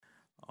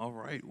All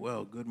right.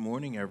 Well, good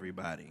morning,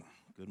 everybody.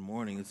 Good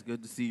morning. It's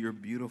good to see your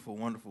beautiful,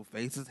 wonderful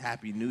faces.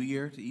 Happy New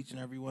Year to each and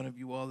every one of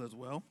you all as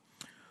well.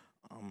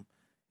 Um,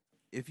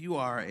 if you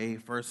are a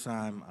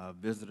first-time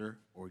visitor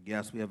or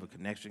guest, we have a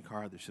connection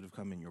card that should have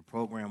come in your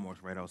program or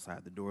it's right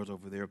outside the doors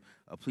over there.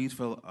 Please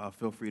feel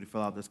free to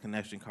fill out this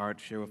connection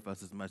card, share with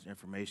us as much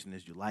information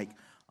as you like.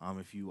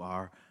 If you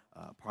are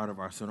part of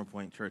our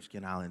Centerpoint Church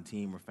Kent Island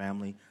team or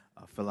family,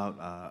 fill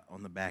out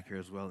on the back here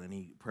as well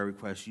any prayer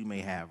requests you may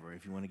have, or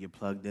if you want to get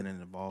plugged in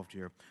and involved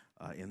here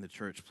in the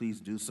church,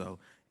 please do so.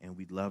 And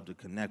we'd love to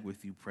connect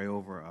with you, pray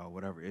over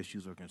whatever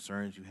issues or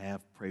concerns you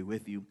have, pray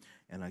with you,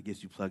 and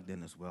get you plugged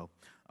in as well.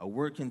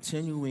 We're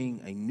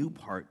continuing a new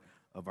part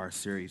of our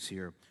series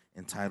here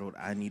entitled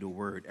I Need a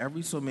Word.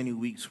 Every so many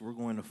weeks, we're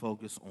going to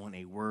focus on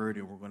a word,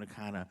 and we're going to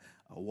kind of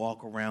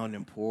walk around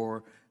and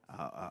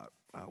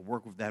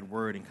work with that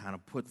word and kind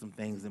of put some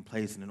things in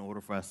place in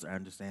order for us to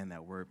understand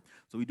that word.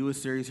 So we do a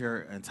series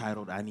here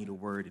entitled I Need a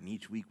Word, and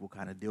each week we'll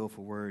kind of deal with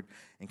a word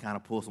and kind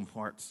of pull some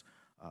parts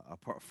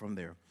apart from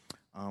there.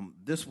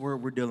 This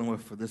word we're dealing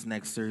with for this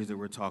next series that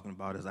we're talking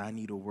about is I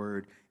Need a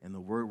Word, and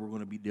the word we're going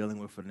to be dealing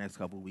with for the next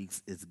couple of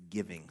weeks is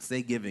giving.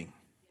 Say giving.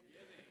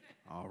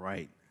 All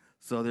right.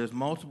 So there's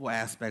multiple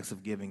aspects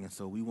of giving, and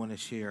so we want to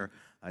share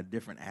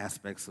different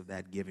aspects of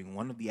that giving.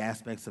 One of the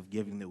aspects of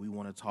giving that we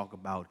want to talk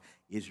about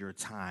is your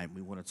time.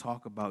 We want to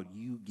talk about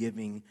you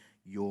giving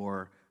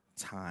your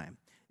time.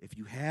 If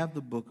you have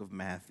the book of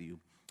Matthew,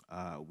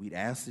 we'd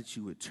ask that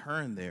you would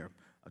turn there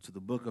to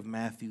the book of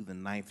Matthew, the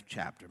 9th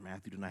chapter.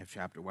 Matthew, the 9th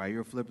chapter. While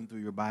you're flipping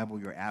through your Bible,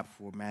 your app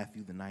for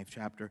Matthew, the 9th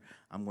chapter,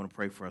 I'm going to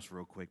pray for us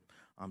real quick.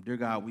 Dear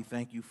God, we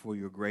thank you for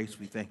your grace.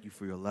 We thank you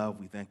for your love.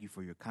 We thank you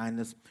for your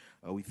kindness.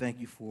 We thank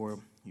you for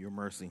your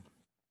mercy.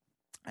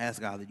 I ask,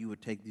 God, that you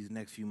would take these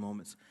next few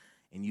moments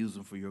and use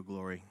them for your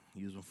glory,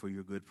 use them for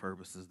your good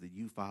purposes, that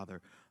you,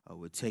 Father,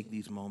 would take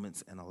these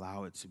moments and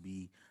allow it to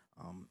be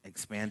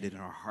expanded in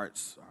our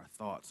hearts, our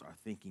thoughts, our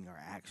thinking,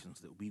 our actions,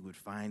 that we would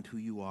find who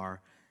you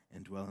are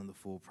and dwell in the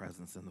full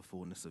presence and the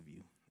fullness of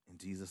you. In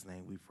Jesus'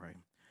 name we pray.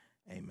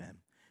 Amen.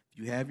 If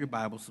you have your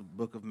Bibles, the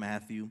book of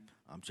Matthew,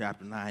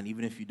 chapter 9,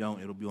 even if you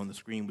don't, it'll be on the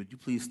screen. Would you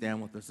please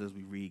stand with us as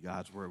we read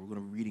God's word? We're going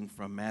to be reading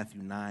from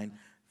Matthew 9,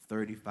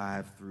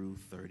 35 through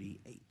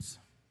 38.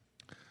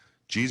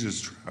 Jesus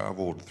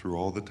traveled through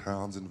all the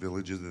towns and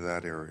villages of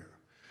that area,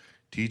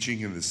 teaching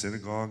in the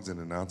synagogues and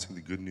announcing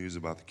the good news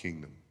about the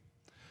kingdom.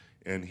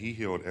 And he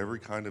healed every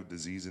kind of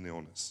disease and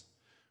illness.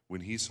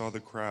 When he saw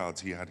the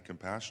crowds, he had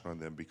compassion on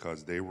them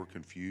because they were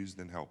confused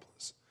and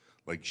helpless,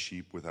 like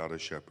sheep without a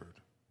shepherd.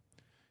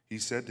 He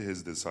said to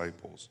his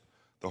disciples,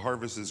 "The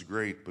harvest is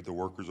great, but the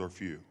workers are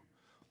few.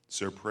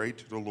 So pray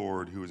to the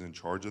Lord who is in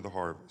charge of the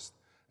harvest.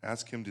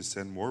 Ask him to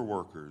send more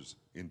workers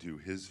into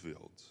his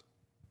fields."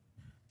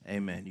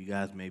 Amen. You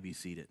guys may be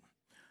seated.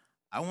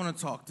 I want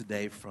to talk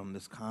today from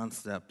this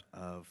concept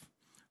of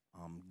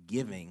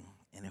giving,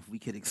 and if we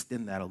could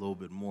extend that a little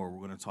bit more,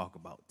 we're going to talk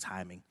about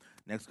timing.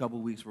 Next couple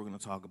of weeks, we're going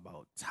to talk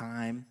about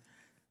time,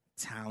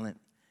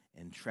 talent,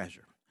 and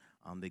treasure.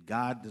 That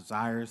God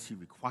desires, he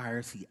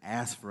requires, he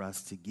asks for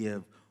us to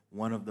give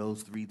one of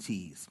those three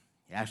T's.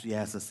 He actually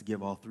asks us to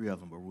give all three of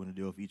them, but we're going to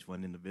deal with each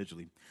one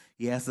individually.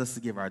 He asks us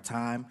to give our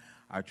time,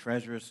 our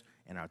treasures,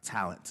 and our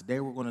talent. Today,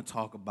 we're going to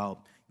talk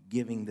about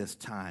giving this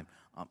time.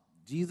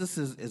 Jesus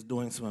is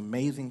doing some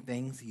amazing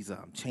things. He's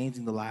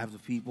changing the lives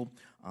of people.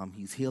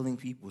 He's healing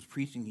people. He's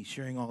preaching. He's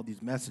sharing all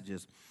these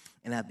messages.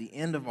 And at the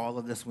end of all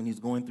of this, when he's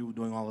going through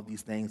doing all of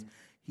these things,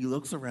 he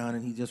looks around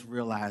and he just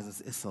realizes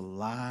it's a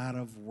lot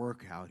of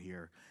work out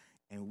here,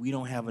 and we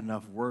don't have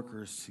enough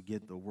workers to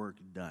get the work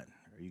done.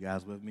 Are you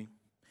guys with me?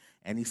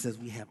 And he says,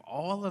 we have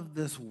all of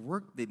this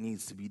work that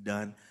needs to be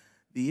done.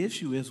 The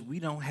issue is we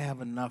don't have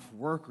enough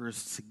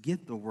workers to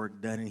get the work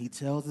done. And he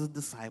tells his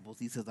disciples,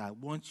 he says, I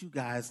want you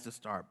guys to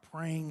start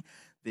praying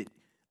that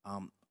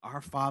our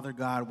Father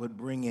God would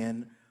bring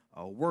in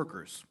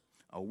workers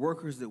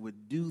that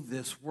would do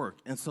this work.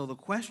 And so the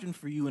question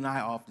for you and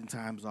I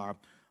oftentimes are,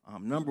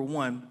 number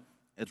one,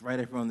 it's right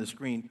up on the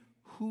screen,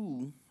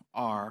 who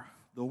are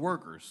the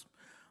workers?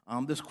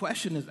 This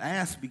question is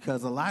asked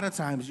because a lot of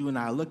times you and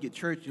I look at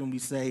church and we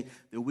say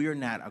that we are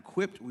not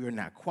equipped, we are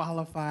not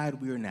qualified,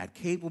 we are not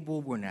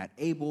capable, we're not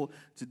able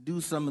to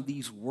do some of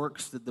these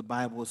works that the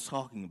Bible is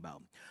talking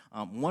about.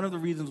 One of the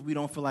reasons we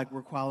don't feel like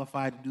we're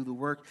qualified to do the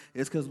work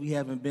is because we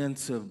haven't been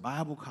to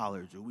Bible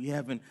college, or we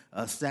haven't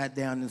sat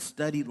down and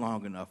studied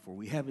long enough, or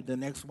we haven't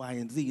done X, Y,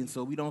 and Z, and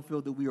so we don't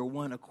feel that we are,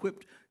 one,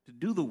 equipped to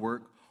do the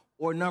work,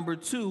 or number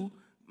two,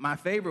 my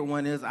favorite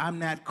one is I'm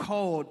not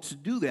called to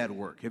do that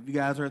work. Have you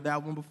guys heard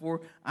that one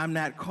before? I'm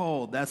not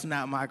called. That's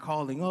not my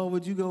calling. Oh,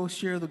 would you go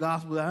share the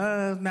gospel?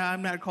 No,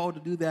 I'm not called to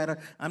do that.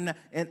 I'm not.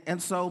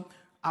 And so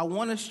I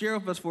want to share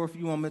with us for a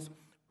few moments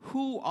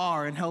who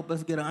are, and help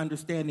us get an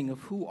understanding of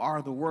who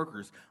are the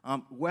workers.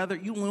 Whether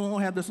you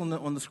won't have this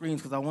on the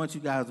screens because I want you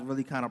guys to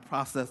really kind of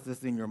process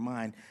this in your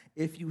mind.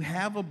 If you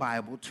have a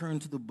Bible, turn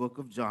to the book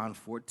of John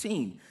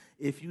 14.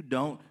 If you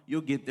don't,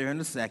 you'll get there in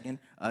a second.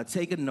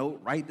 Take a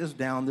note, write this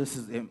down. This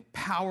is a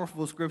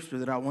powerful scripture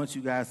that I want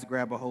you guys to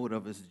grab a hold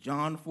of. It's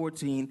John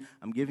 14.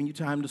 I'm giving you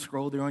time to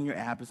scroll there on your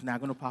app. It's not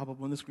going to pop up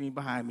on the screen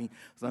behind me,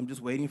 so I'm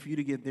just waiting for you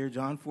to get there.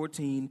 John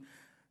 14.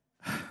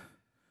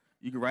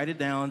 You can write it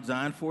down,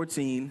 John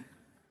 14.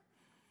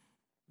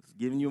 Just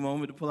giving you a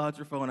moment to pull out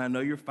your phone. I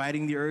know you're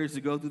fighting the urge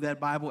to go through that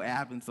Bible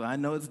app, and so I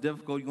know it's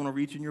difficult. You want to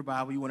reach in your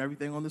Bible. You want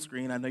everything on the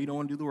screen. I know you don't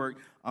want to do the work.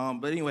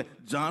 But anyway,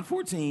 John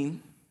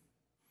 14,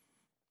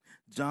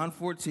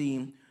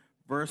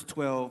 verse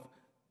 12,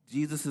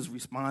 Jesus is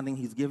responding.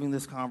 He's giving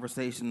this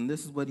conversation, and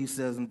this is what he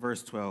says in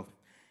verse 12.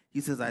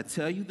 He says, I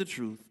tell you the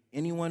truth,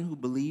 anyone who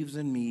believes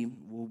in me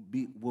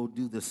will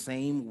do the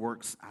same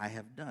works I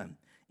have done,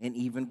 and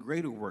even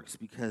greater works,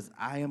 because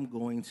I am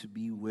going to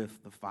be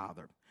with the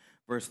Father.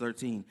 Verse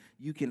 13,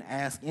 you can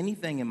ask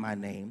anything in my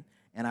name,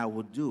 and I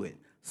will do it,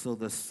 so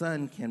the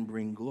Son can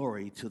bring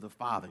glory to the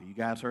Father. You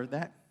guys heard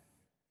that?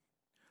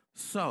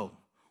 So,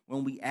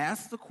 when we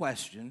ask the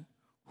question,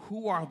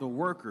 who are the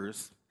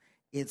workers?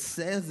 It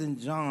says in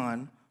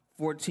John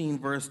 14,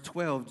 verse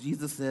 12,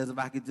 Jesus says, if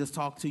I could just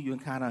talk to you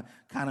and kind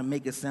of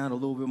make it sound a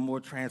little bit more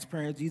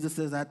transparent, Jesus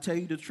says, I tell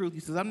you the truth. He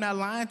says, I'm not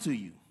lying to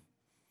you.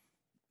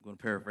 I'm going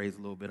to paraphrase a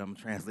little bit. I'm going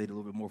to translate a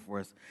little bit more for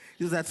us.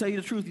 He says, I tell you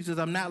the truth. He says,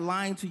 I'm not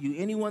lying to you.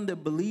 Anyone that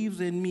believes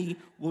in me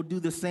will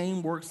do the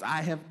same works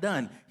I have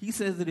done. He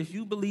says that if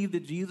you believe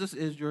that Jesus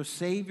is your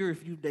Savior,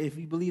 if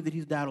you believe that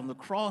he's died on the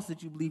cross,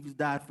 that you believe he's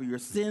died for your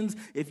sins,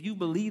 if you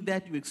believe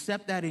that, you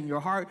accept that in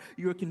your heart,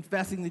 you're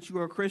confessing that you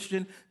are a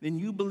Christian, then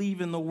you believe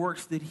in the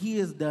works that he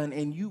has done,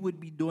 and you would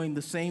be doing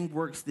the same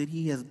works that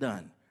he has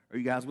done. Are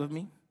you guys with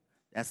me?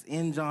 That's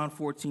in John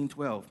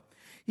 14:12.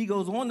 He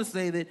goes on to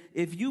say that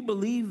if you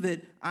believe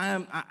that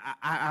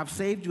I've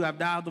saved you, I've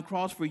died on the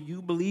cross for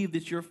you, believe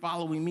that you're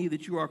following me,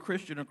 that you are a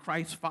Christian or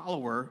Christ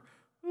follower,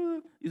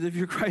 if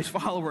you're a Christ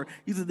follower,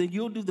 he said that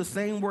you'll do the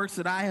same works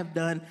that I have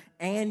done,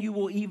 and you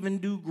will even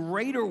do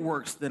greater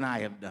works than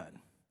I have done.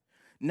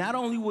 Not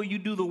only will you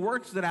do the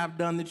works that I've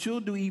done, that you'll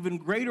do even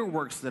greater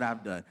works that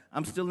I've done.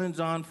 I'm still in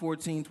John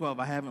 14:12.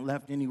 I haven't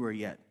left anywhere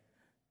yet.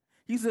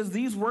 He says,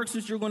 these works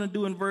that you're going to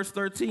do in verse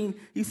 13,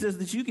 he says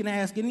that you can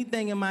ask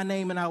anything in my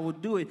name and I will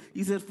do it.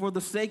 He says, for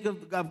the sake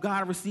of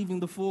God receiving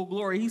the full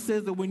glory. He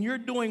says that when you're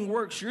doing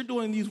works, you're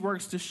doing these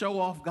works to show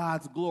off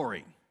God's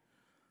glory.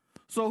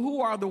 So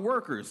who are the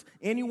workers?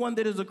 Anyone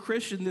that is a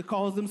Christian, that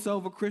calls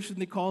himself a Christian,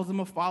 that calls him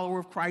a follower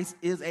of Christ,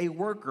 is a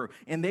worker.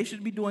 And they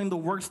should be doing the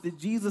works that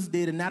Jesus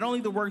did. And not only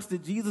the works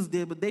that Jesus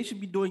did, but they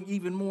should be doing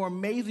even more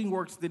amazing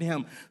works than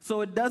him. So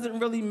it doesn't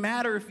really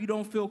matter if you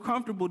don't feel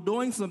comfortable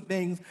doing some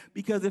things,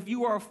 because if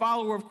you are a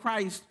follower of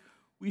Christ,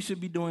 we should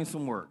be doing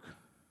some work.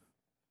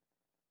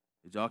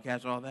 Did y'all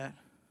catch all that?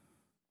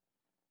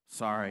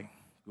 Sorry.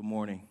 Good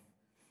morning.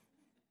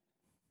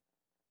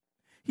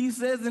 He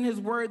says in his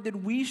word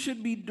that we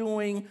should be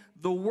doing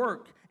the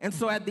work. And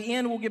so at the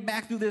end, we'll get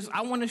back to this.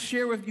 I want to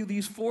share with you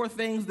these 4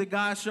 things that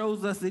God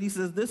shows us that he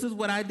says, this is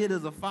what I did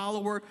as a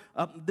follower.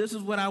 This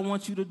is what I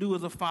want you to do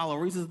as a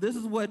follower. He says, this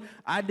is what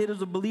I did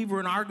as a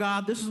believer in our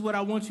God. This is what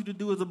I want you to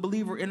do as a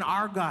believer in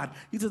our God.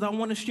 He says, I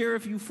want to share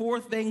with you 4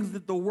 things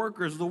that the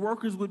workers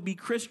would be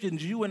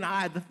Christians, you and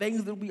I, the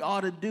things that we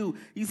ought to do.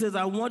 He says,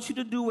 I want you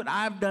to do what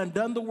I've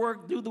done the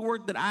work, do the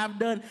work that I've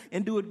done,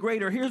 and do it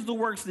greater. Here's the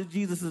works that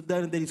Jesus has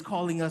done and that he's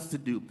calling us to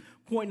do.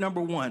 Point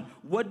number 1,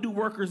 what do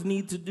workers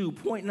need to do?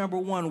 Point number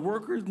 1,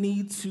 workers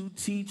need to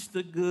teach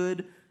the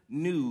good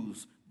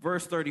news.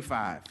 Verse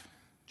 35.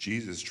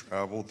 Jesus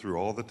traveled through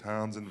all the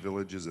towns and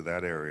villages of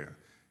that area,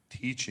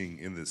 teaching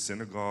in the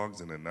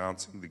synagogues and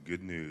announcing the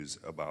good news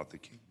about the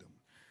kingdom.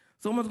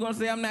 Someone's going to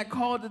say, I'm not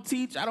called to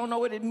teach. I don't know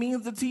what it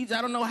means to teach.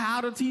 I don't know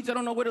how to teach. I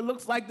don't know what it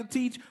looks like to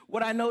teach.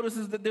 What I notice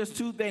is that there's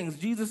 2 things.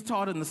 Jesus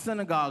taught in the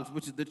synagogues,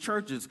 which is the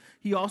churches.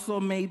 He also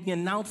made the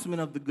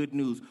announcement of the good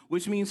news,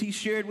 which means he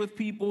shared with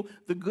people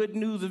the good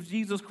news of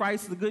Jesus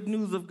Christ, the good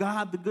news of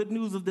God, the good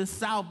news of this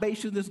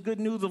salvation, this good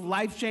news of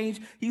life change.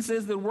 He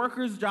says that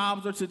workers'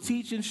 jobs are to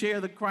teach and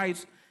share the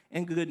Christ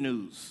and good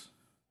news.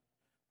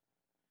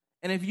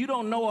 And if you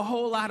don't know a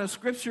whole lot of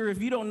scripture,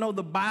 if you don't know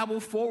the Bible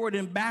forward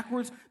and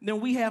backwards, then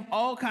we have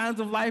all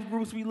kinds of life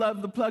groups we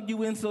love to plug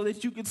you in so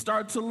that you can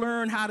start to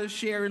learn how to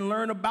share and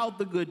learn about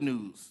the good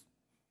news.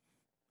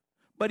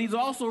 But he's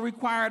also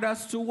required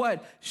us to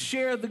what?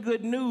 Share the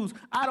good news.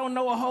 I don't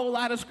know a whole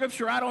lot of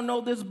scripture. I don't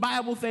know this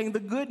Bible thing. The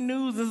good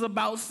news is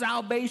about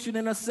salvation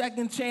and a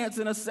second chance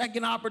and a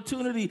second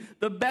opportunity.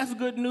 The best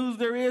good news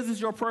there is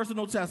your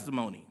personal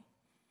testimony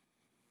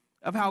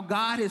of how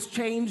God has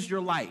changed your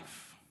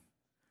life.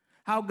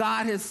 How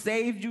God has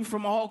saved you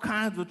from all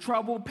kinds of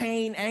trouble,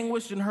 pain,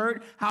 anguish, and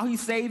hurt. How he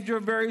saved your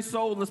very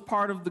soul as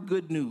part of the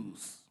good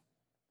news.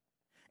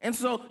 And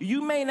so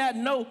you may not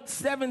know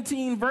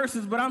 17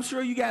 verses, but I'm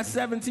sure you got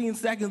 17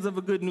 seconds of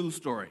a good news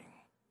story.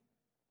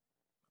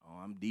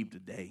 Oh, I'm deep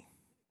today.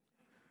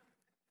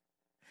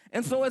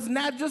 And so it's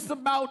not just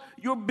about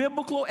your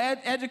biblical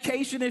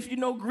education, if you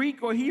know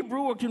Greek or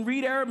Hebrew or can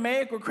read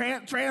Aramaic or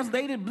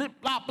translate it,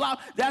 blip, blah, blah.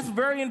 That's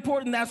very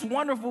important. That's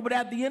wonderful. But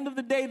at the end of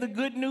the day, the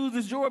good news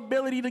is your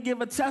ability to give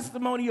a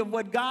testimony of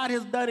what God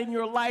has done in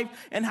your life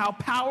and how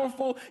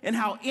powerful and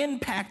how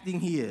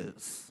impacting he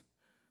is.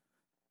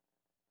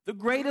 The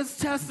greatest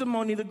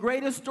testimony, the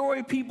greatest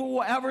story people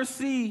will ever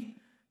see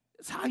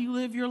is how you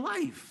live your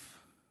life.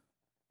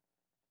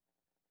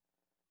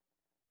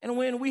 And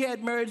when we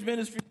had marriage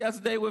ministry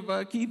yesterday with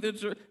Keith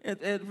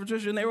and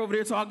Patricia, and they were over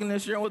there talking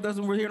and sharing with us,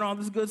 and we're hearing all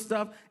this good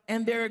stuff,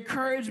 and their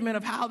encouragement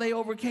of how they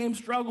overcame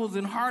struggles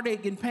and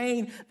heartache and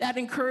pain, that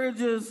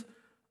encourages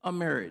a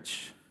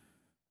marriage.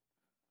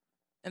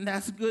 And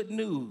that's good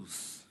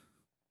news.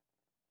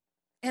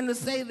 And to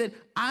say that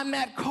I'm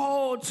not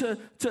called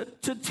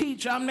to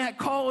teach, I'm not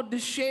called to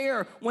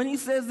share. When he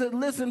says that,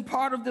 listen,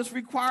 part of this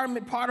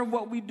requirement, part of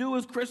what we do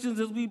as Christians,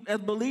 as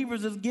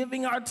believers, is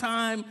giving our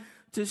time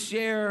to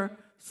share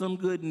some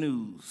good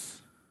news,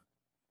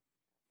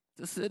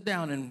 to sit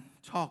down and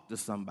talk to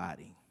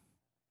somebody.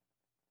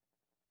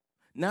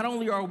 Not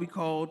only are we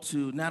called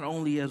to, not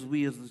only as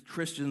we as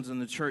Christians in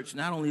the church,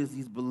 not only as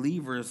these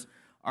believers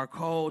are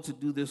called to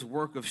do this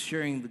work of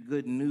sharing the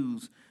good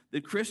news,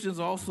 the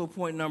Christians also,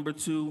 point number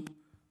 2,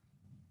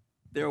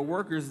 there are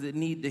workers that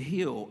need to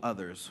heal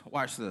others.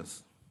 Watch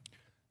this.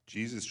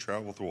 Jesus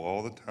traveled through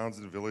all the towns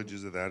and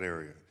villages of that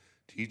area,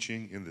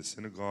 teaching in the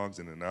synagogues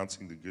and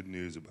announcing the good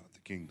news about the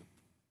kingdom.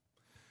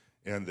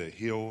 And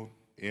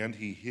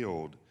he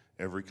healed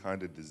every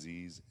kind of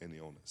disease and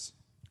illness.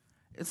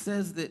 It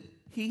says that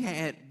he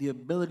had the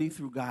ability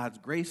through God's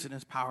grace and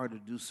his power to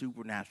do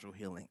supernatural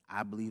healing.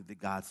 I believe that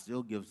God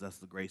still gives us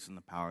the grace and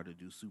the power to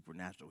do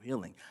supernatural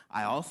healing.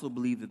 I also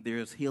believe that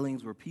there's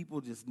healings where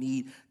people just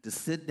need to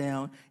sit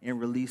down and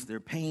release their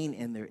pain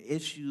and their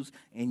issues,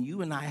 and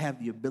you and I have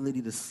the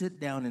ability to sit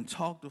down and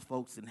talk to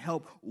folks and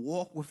help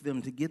walk with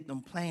them to get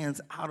them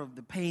plans out of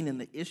the pain and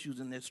the issues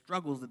and their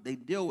struggles that they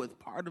deal with.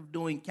 Part of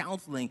doing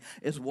counseling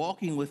is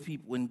walking with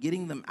people and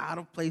getting them out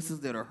of places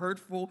that are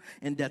hurtful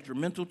and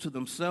detrimental to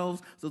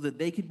themselves so that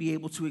they could be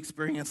able to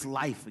experience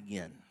life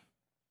again.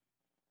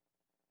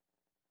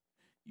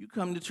 You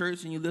come to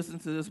church and you listen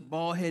to this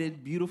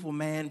bald-headed, beautiful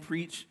man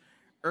preach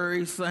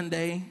every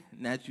Sunday,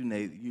 and that's you,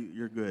 Nate.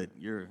 You're good.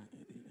 You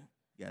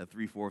got a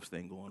 3/4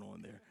 thing going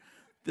on there.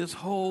 This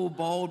whole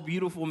bald,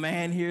 beautiful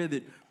man here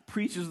that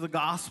preaches the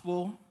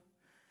gospel,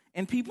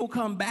 and people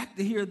come back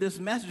to hear this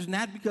message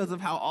not because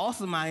of how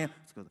awesome I am,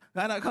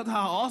 not because of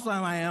how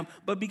awesome I am,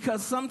 but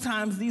because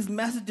sometimes these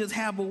messages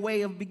have a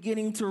way of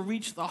beginning to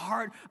reach the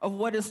heart of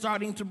what is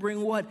starting to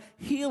bring what?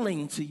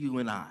 Healing to you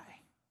and I.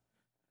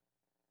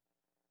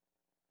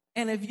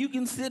 And if you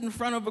can sit in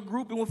front of a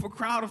group and with a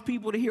crowd of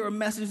people to hear a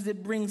message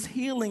that brings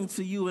healing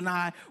to you and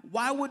I,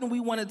 why wouldn't we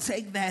want to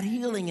take that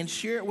healing and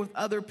share it with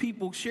other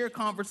people, share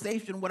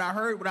conversation, what I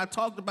heard, what I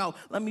talked about,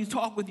 let me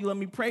talk with you, let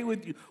me pray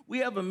with you. We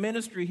have a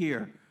ministry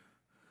here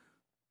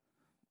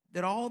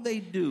that all they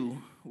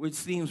do, which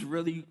seems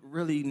really,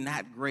 really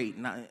not great,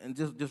 and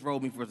just roll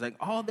me for a second,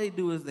 all they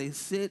do is they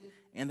sit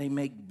and they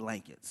make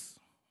blankets.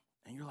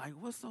 And you're like,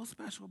 what's so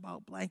special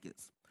about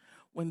blankets?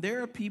 When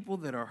there are people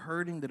that are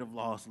hurting, that have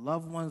lost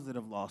loved ones, that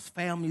have lost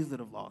families,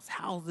 that have lost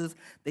houses,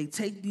 they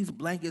take these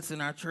blankets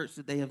in our church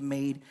that they have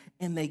made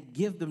and they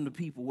give them to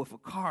people with a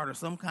card or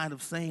some kind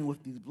of saying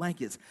with these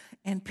blankets.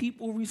 And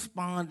people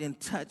respond in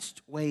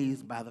touched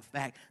ways by the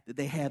fact that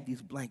they have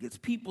these blankets.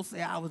 People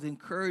say, I was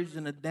encouraged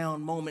in a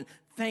down moment.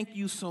 Thank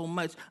you so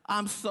much.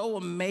 I'm so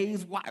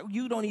amazed. Why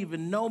you don't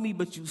even know me,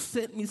 but you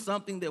sent me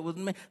something that was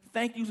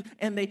thank you.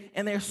 And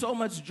there's so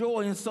much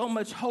joy and so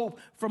much hope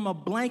from a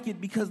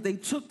blanket because they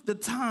took the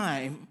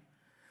time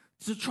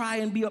to try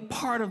and be a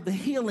part of the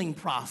healing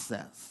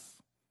process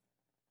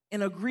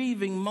in a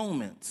grieving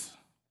moment.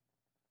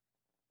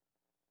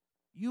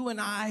 You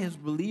and I, as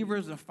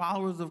believers and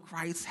followers of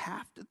Christ,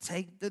 have to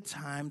take the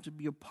time to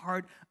be a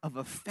part of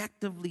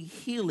effectively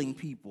healing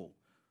people,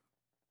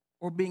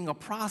 or being a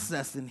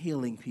process in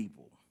healing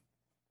people.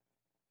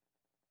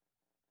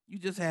 You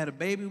just had a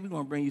baby, we're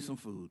going to bring you some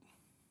food.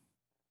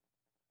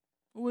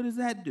 Well, what does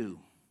that do?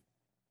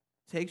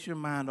 Takes your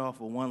mind off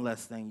of one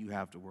less thing you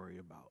have to worry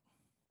about.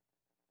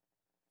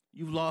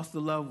 You've lost a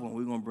loved one,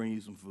 we're going to bring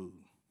you some food.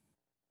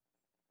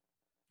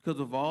 Because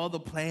of all the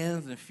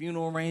plans and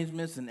funeral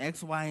arrangements and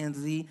X, Y, and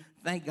Z,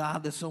 thank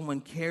God that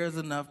someone cares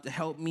enough to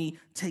help me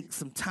take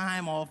some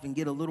time off and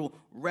get a little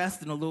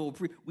rest and a little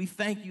we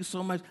thank you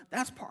so much.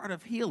 That's part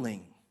of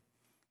healing.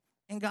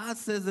 And God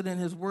says it in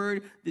his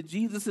word that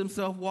Jesus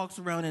himself walks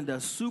around and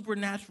does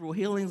supernatural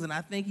healings, and I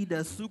think he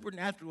does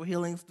supernatural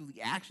healings through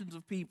the actions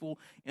of people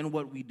and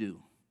what we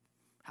do.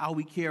 How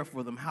we care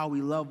for them, how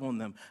we love on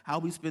them, how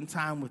we spend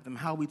time with them,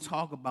 how we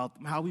talk about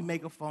them, how we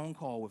make a phone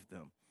call with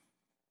them.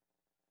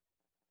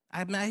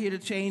 I'm not here to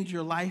change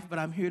your life, but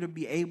I'm here to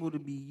be able to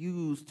be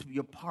used to be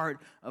a part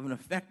of an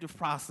effective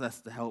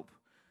process to help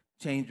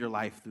change your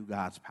life through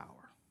God's power.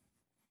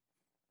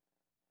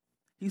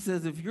 He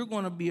says if you're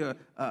going to be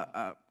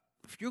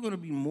if you're going to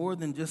be more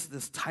than just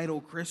this title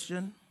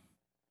Christian,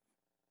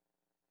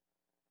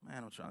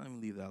 Man, let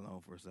me leave that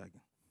alone for a second.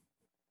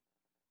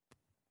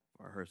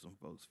 Before I hurt some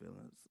folks'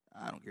 feelings.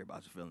 I don't care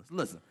about your feelings.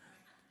 Listen.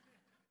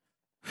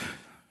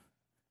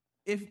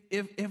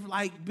 If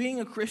like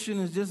being a Christian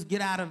is just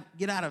get out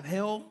of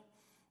hell,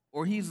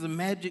 or he's the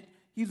magic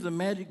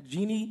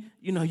genie,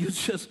 you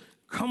just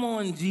come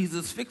on,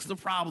 Jesus, fix the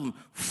problem.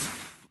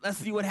 Let's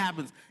see what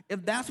happens.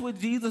 If that's what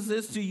Jesus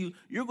is to you,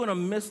 you're going to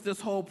miss this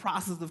whole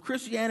process. If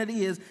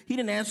Christianity is, he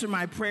didn't answer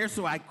my prayer,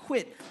 so I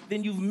quit,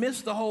 then you've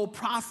missed the whole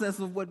process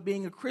of what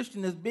being a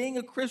Christian is. Being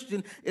a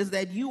Christian is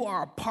that you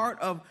are a part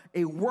of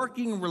a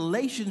working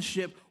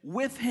relationship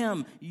with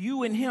him.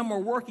 You and him are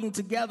working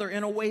together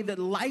in a way that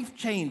life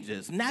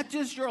changes, not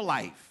just your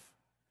life,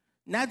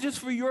 not just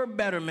for your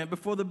betterment, but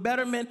for the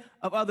betterment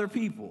of other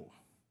people.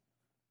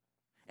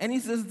 And he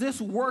says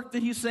this work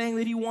that he's saying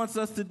that he wants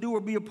us to do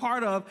or be a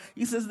part of,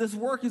 he says this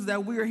work is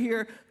that we are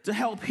here to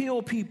help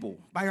heal people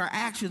by our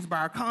actions, by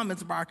our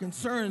comments, by our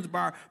concerns,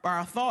 by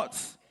our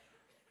thoughts.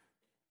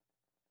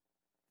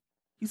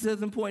 He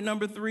says in point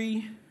number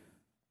 3, he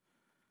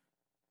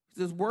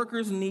says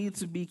workers need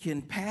to be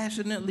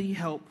compassionately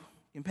help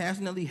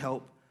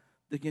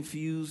the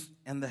confused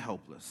and the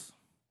helpless.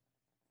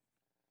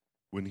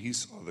 When he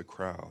saw the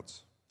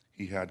crowds,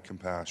 he had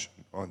compassion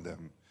on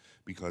them,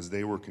 because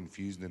they were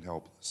confused and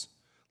helpless,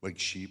 like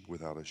sheep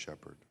without a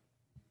shepherd.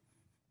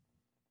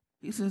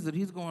 He says that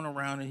he's going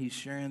around and he's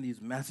sharing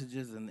these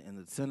messages in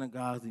the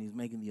synagogues, and he's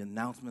making the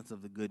announcements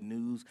of the good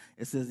news.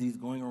 It says he's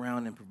going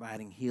around and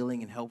providing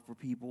healing and help for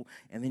people.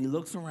 And then he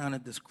looks around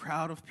at this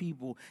crowd of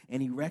people, and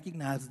he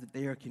recognizes that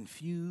they are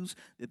confused,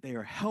 that they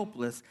are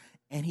helpless,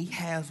 and he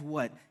has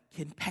what?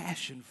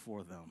 Compassion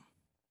for them.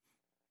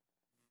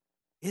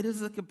 It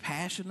is the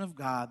compassion of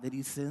God that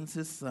he sends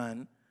his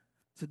son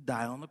to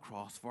die on the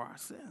cross for our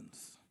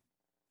sins.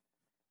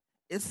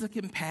 It's the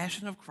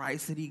compassion of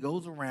Christ that he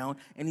goes around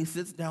and he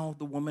sits down with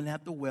the woman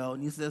at the well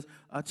and he says,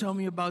 tell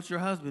me about your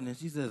husband. And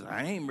she says,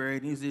 I ain't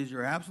married. And he says,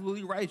 you're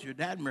absolutely right. Your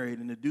dad married,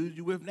 and the dude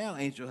you with now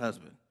ain't your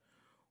husband.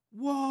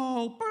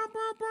 Whoa, burr,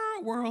 burr,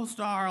 burr, world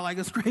star, like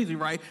it's crazy,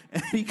 right?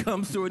 And he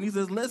comes to her and he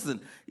says,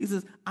 listen, he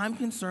says, I'm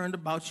concerned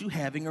about you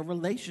having a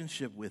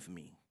relationship with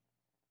me.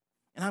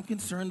 And I'm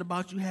concerned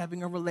about you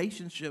having a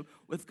relationship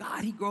with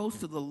God. He goes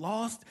to the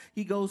lost,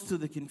 he goes to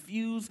the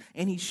confused,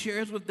 and he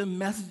shares with them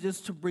messages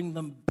to bring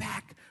them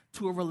back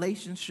to a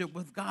relationship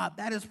with God.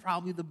 That is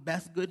probably the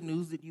best good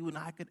news that you and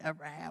I could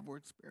ever have or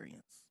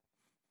experience.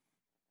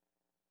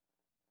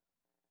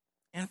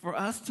 And for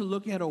us to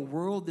look at a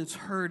world that's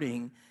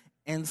hurting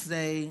and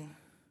say,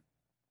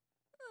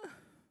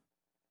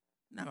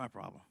 not my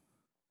problem.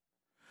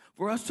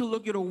 For us to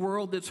look at a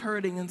world that's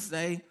hurting and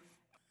say,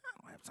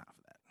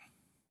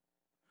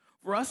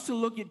 for us to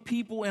look at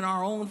people in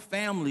our own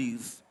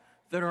families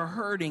that are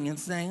hurting and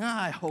saying,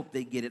 I hope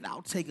they get it.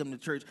 I'll take them to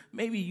church.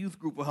 Maybe a youth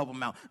group will help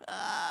them out.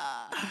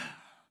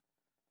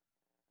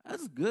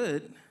 That's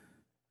good.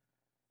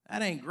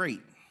 That ain't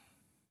great.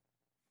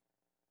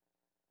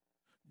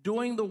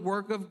 Doing the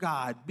work of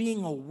God,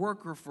 being a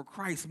worker for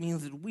Christ,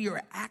 means that we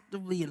are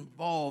actively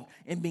involved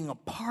in being a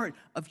part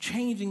of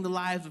changing the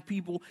lives of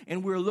people,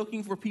 and we're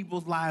looking for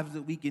people's lives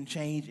that we can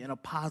change in a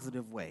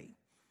positive way.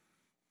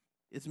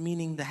 It's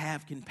meaning to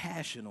have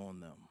compassion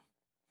on them,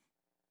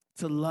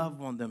 to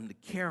love on them, to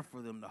care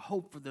for them, to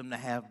hope for them to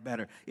have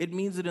better. It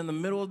means that in the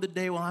middle of the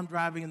day while I'm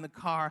driving in the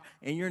car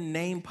and your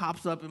name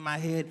pops up in my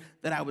head,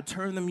 that I would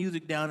turn the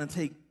music down and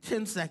take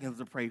 10 seconds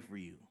to pray for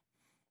you.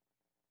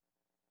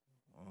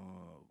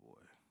 Oh, boy.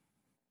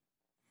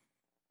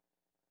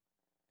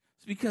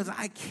 It's because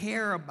I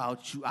care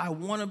about you. I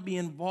want to be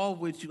involved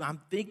with you.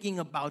 I'm thinking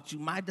about you.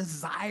 My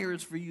desire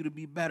is for you to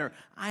be better.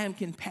 I am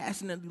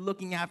compassionately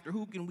looking after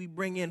who can we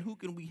bring in, who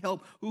can we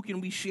help, who can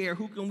we share,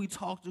 who can we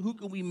talk to, who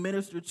can we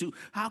minister to,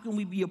 how can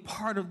we be a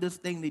part of this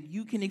thing that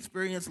you can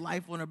experience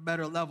life on a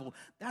better level.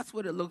 That's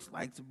what it looks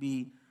like to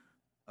be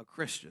a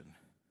Christian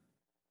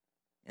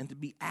and to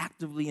be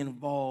actively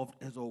involved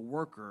as a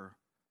worker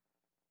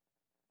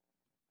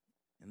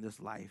in this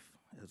life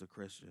as a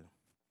Christian.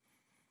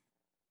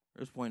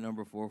 Here's point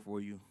number 4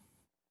 for you.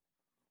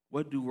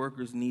 What do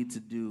workers need to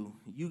do?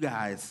 You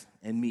guys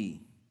and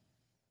me.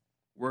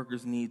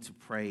 Workers need to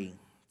pray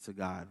to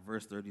God.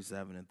 Verse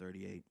 37 and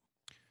 38.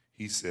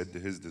 He said to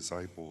his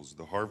disciples,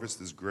 the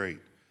harvest is great,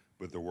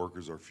 but the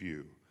workers are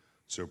few.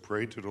 So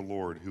pray to the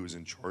Lord who is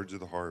in charge of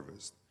the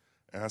harvest.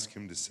 Ask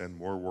him to send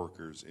more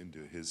workers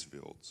into his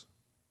fields.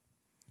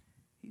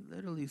 He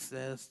literally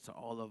says to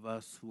all of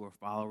us who are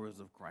followers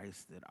of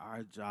Christ that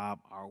our job,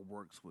 our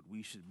works, what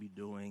we should be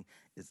doing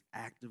is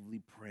actively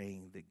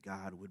praying that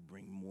God would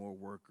bring more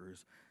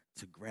workers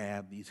to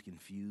grab these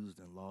confused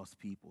and lost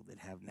people that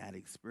have not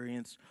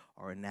experienced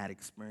or are not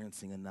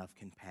experiencing enough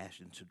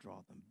compassion to draw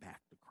them back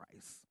to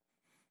Christ.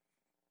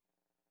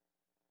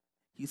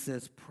 He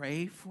says,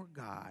 pray for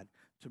God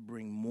to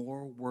bring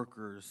more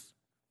workers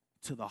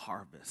to the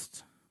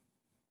harvest.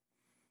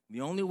 The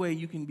only way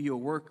you can be a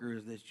worker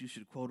is that you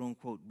should, quote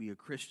unquote, be a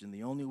Christian.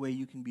 The only way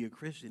you can be a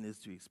Christian is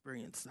to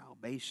experience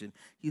salvation.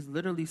 He's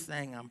literally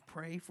saying, I'm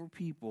praying for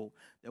people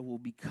that will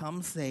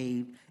become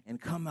saved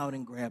and come out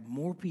and grab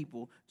more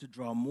people to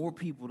draw more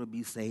people to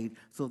be saved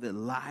so that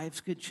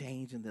lives could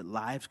change and that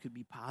lives could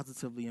be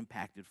positively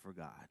impacted for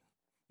God.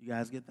 You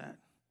guys get that?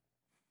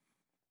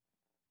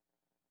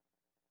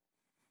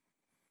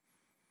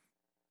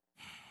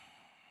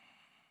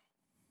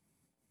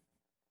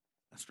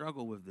 I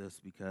struggle with this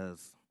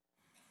because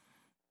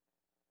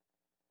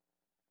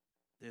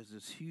there's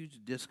this huge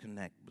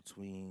disconnect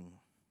between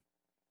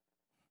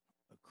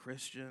a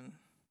Christian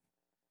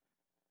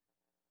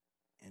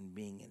and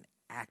being an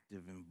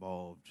active,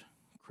 involved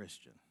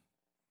Christian.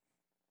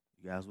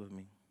 You guys with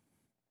me?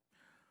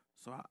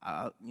 So,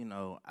 I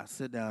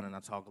sit down and I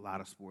talk a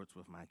lot of sports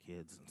with my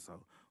kids, and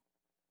so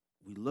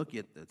we look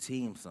at the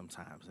team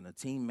sometimes, and a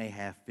team may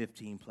have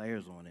 15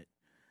 players on it,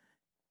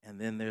 and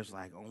then there's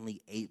like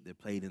only 8 that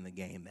played in the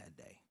game that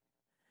day.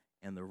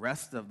 And the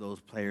rest of those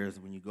players,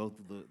 when you go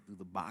through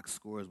the box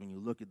scores, when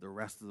you look at the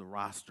rest of the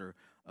roster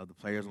of the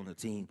players on the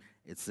team,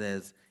 it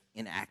says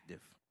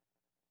inactive,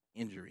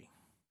 injury,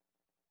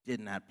 did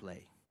not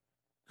play,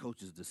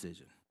 coach's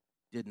decision,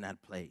 did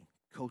not play,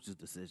 coach's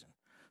decision.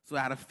 So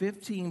out of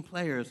 15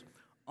 players,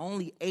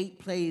 only 8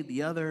 played.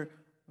 The other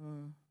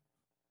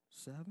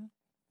 7?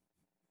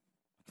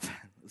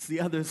 The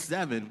other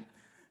 7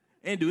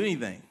 didn't do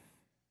anything.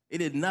 They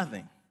did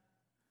nothing.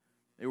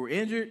 They were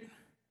injured.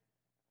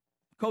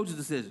 Coach's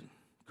decision.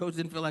 Coach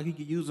didn't feel like he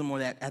could use them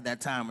at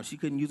that time, or she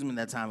couldn't use them in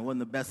that time. It wasn't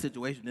the best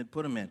situation to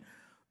put them in.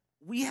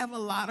 We have a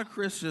lot of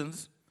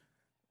Christians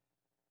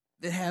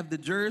that have the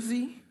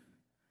jersey,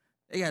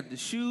 they got the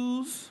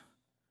shoes,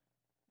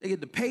 they get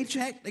the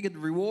paycheck, they get the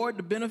reward,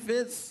 the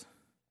benefits,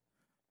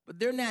 but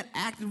they're not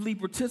actively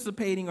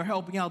participating or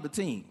helping out the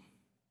team.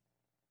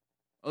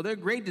 Oh, they're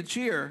great to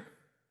cheer.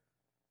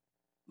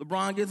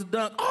 LeBron gets a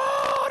dunk.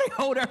 Oh, they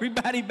hold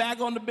everybody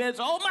back on the bench.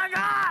 Oh, my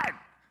God.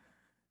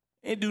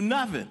 And do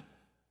nothing.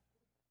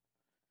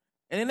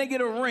 And then they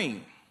get a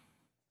ring.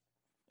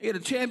 They get a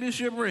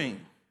championship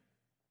ring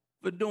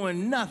for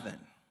doing nothing.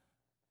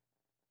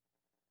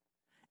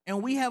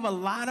 And we have a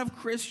lot of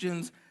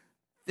Christians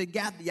that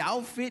got the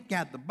outfit,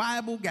 got the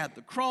Bible, got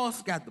the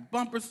cross, got the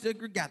bumper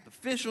sticker, got the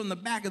fish on the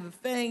back of the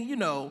thing,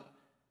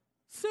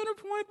 center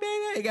point,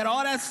 baby. They got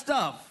all that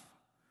stuff.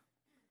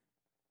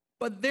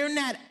 But they're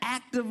not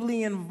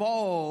actively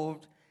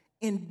involved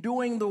in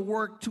doing the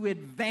work to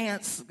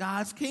advance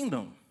God's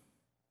kingdom.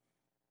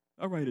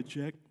 I'll write a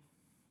check.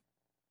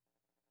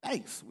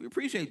 Thanks. We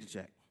appreciate the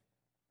check.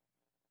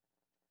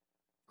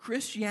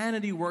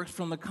 Christianity works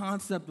from the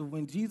concept of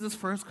when Jesus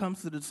first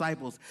comes to the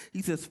disciples,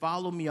 he says,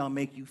 follow me, I'll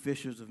make you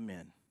fishers of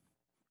men.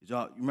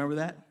 You remember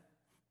that?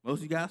 Most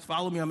of you guys,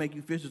 follow me, I'll make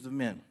you fishers of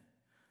men.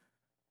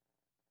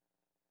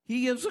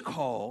 He gives a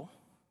call.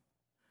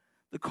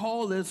 The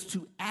call is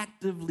to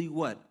actively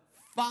what?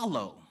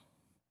 Follow.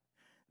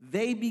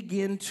 They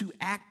begin to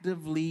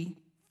actively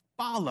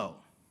follow.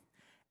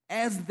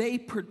 As they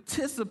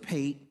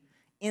participate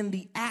in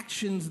the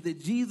actions that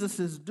Jesus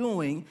is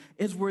doing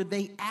is where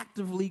they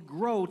actively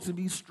grow to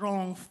be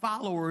strong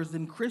followers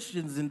and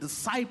Christians and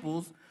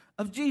disciples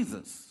of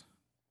Jesus.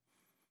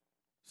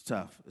 It's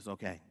tough. It's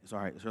okay. It's all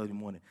right. It's early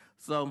morning.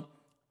 So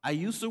I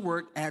used to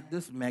work at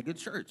this mega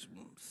church,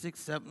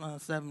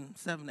 7,000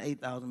 to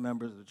 8,000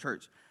 members of the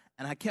church.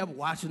 And I kept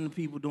watching the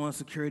people doing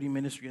security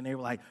ministry, and they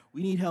were like,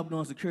 we need help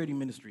doing security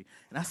ministry.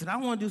 And I said, I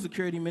want to do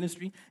security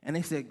ministry. And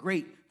they said,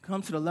 great,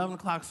 come to the 11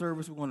 o'clock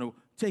service. We're going to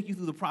take you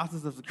through the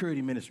process of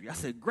security ministry. I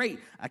said, great.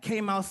 I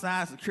came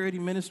outside, security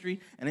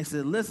ministry, and they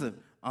said, listen,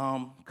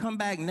 come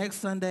back next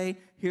Sunday.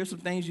 Here's some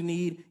things you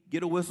need.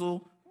 Get a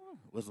whistle.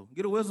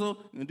 Get a whistle,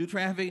 and do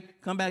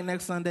traffic, come back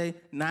next Sunday,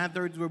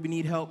 9:30 is where we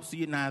need help, see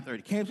you at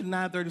 9:30. Came to the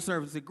 9:30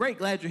 service, said, great,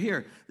 glad you're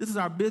here. This is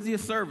our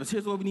busiest service.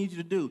 Here's what we need you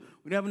to do.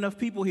 We don't have enough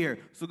people here,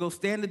 so go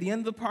stand at the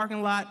end of the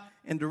parking lot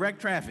and direct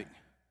traffic.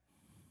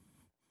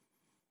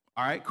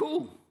 All right,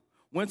 cool.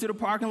 Went to the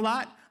parking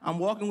lot. I'm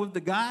walking with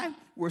the guy.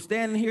 We're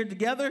standing here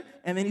together,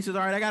 and then he says,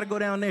 all right, I got to go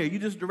down there. You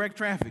just direct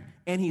traffic.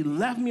 And he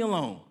left me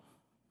alone.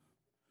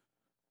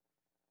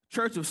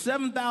 Church of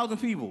 7,000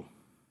 people.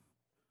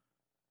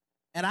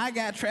 And I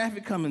got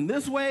traffic coming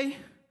this way,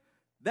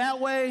 that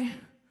way,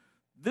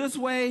 this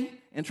way,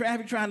 and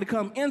traffic trying to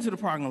come into the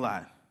parking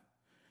lot.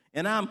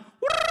 And I'm,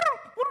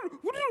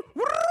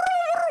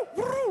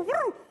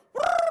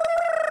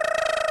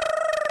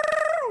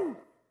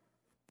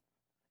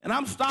 and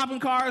I'm stopping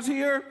cars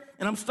here,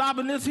 and I'm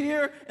stopping this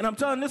here, and I'm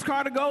telling this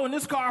car to go, and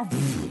this car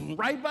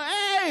right by,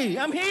 hey,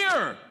 I'm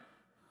here.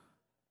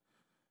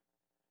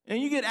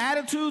 And you get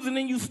attitudes, and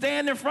then you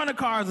stand in front of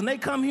cars, and they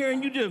come here,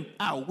 and you just,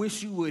 I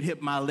wish you would hit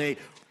my leg.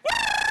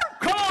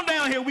 Come on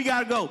down here, we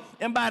gotta go.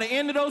 And by the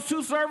end of those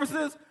 2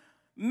 services,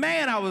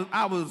 man,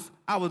 I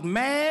was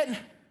mad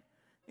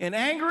and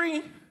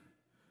angry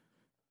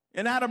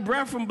and out of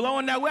breath from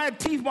blowing that. I had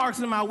teeth marks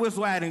in my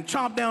whistle. I had and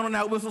chomped down on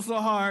that whistle so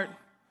hard,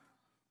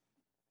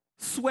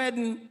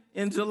 sweating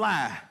in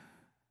July.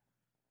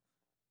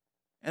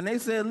 And they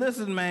said,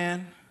 listen,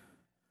 man,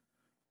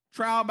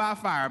 Trial by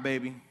fire,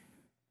 baby.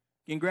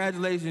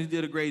 Congratulations, you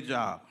did a great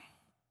job.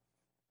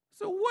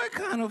 So what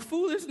kind of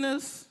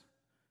foolishness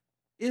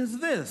is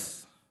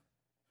this?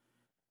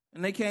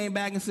 And they came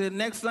back and said,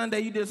 next Sunday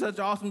you did such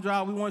an awesome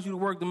job, we want you to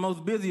work the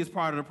most busiest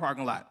part of the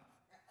parking lot.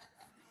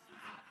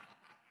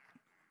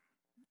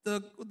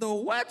 The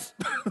what?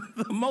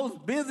 The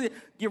most busy,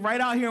 get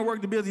right out here and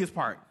work the busiest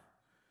part.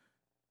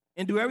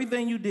 And do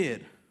everything you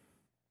did.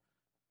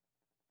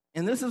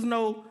 And this is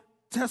no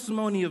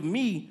testimony of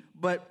me,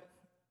 but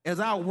as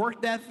I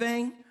worked that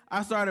thing,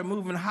 I started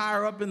moving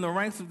higher up in the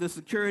ranks of the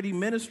security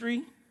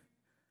ministry.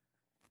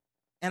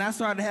 And I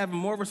started having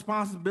more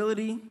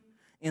responsibility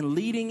in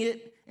leading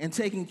it and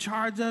taking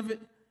charge of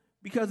it.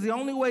 Because the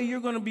only way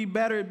you're going to be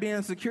better at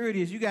being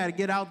security is you got to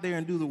get out there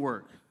and do the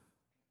work.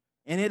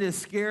 And it is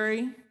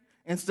scary,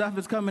 and stuff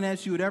is coming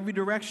at you at every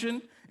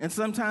direction, and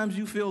sometimes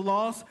you feel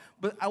lost.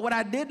 But what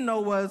I didn't know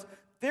was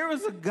there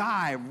was a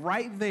guy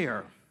right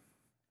there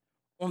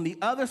on the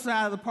other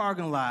side of the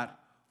parking lot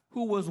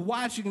who was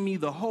watching me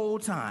the whole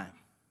time.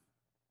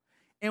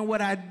 And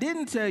what I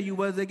didn't tell you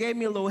was they gave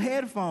me a little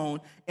headphone,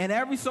 and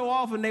every so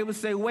often they would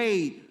say,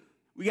 Wade,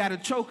 we got to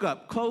choke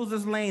up, close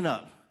this lane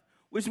up,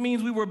 which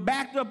means we were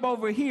backed up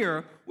over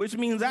here, which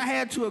means I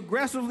had to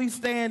aggressively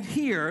stand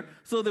here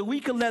so that we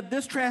could let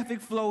this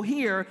traffic flow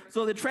here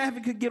so that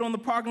traffic could get on the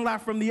parking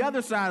lot from the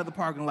other side of the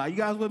parking lot. You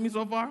guys with me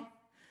so far?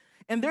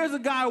 And there's a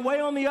guy way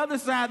on the other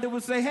side that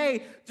would say,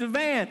 hey,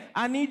 Javan,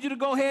 I need you to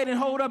go ahead and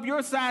hold up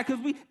your side.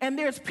 And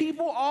there's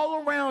people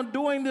all around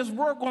doing this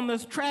work on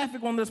this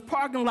traffic, on this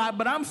parking lot,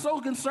 but I'm so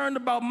concerned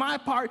about my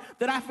part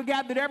that I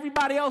forgot that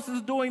everybody else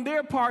is doing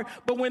their part.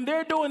 But when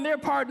they're doing their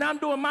part and I'm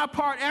doing my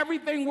part,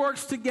 everything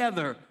works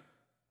together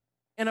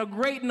in a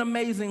great and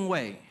amazing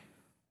way.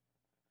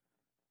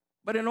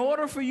 But in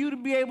order for you to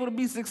be able to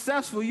be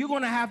successful, you're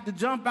going to have to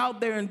jump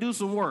out there and do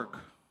some work.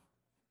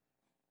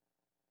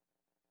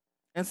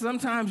 And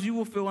sometimes you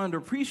will feel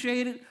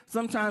underappreciated.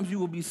 Sometimes you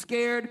will be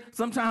scared.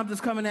 Sometimes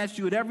it's coming at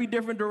you at every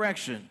different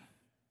direction.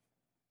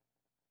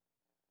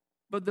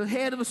 But the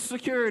head of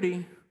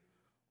security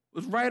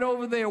was right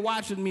over there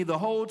watching me the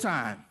whole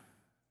time.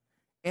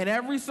 And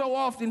every so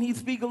often he'd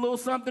speak a little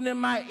something in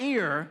my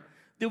ear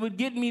that would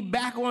get me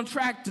back on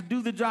track to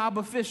do the job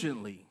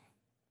efficiently.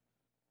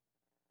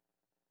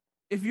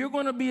 If you're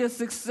going to be a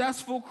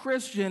successful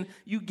Christian,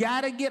 you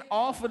got to get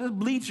off of the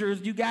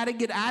bleachers. You got to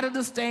get out of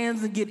the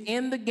stands and get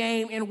in the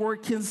game and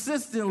work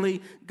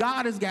consistently.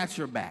 God has got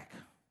your back.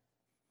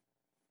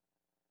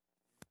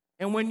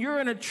 And when you're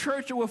in a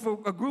church or with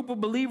a group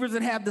of believers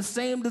that have the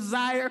same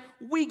desire,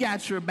 we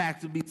got your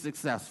back to be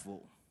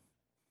successful.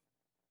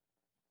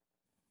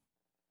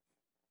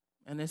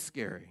 And it's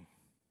scary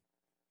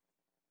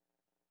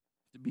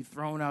to be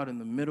thrown out in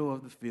the middle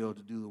of the field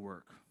to do the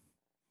work.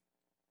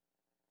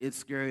 It's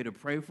scary to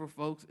pray for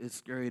folks. It's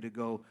scary to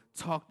go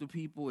talk to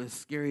people. It's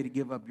scary to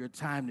give up your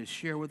time to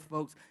share with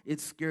folks.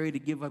 It's scary to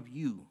give up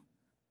you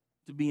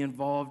to be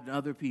involved in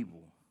other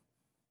people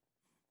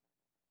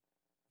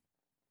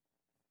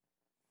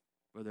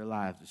for their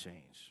lives to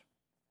change.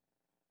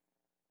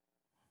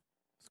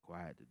 It's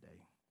quiet today.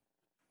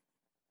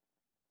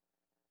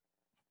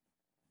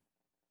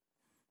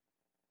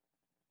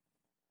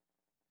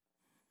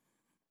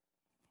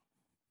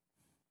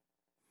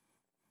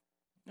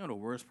 You know the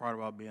worst part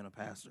about being a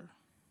pastor?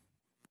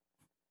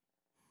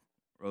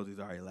 Rosie's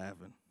already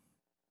laughing.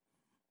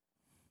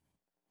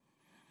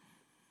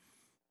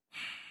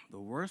 The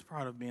worst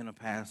part of being a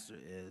pastor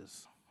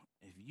is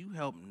if you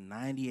help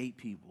 98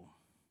 people,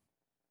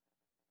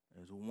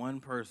 there's one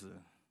person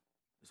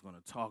that's going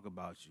to talk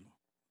about you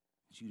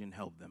that you didn't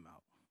help them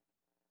out.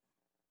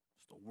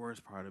 It's the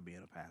worst part of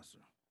being a pastor.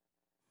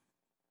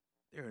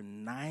 There are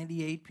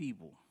 98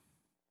 people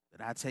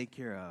that I take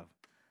care of.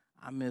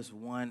 I miss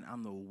one.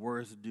 I'm the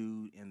worst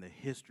dude in the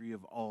history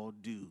of all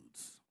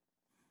dudes.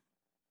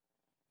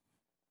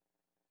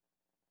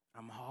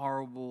 I'm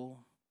horrible.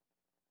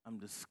 I'm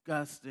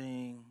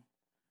disgusting.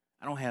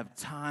 I don't have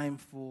time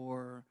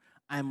for.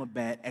 I'm a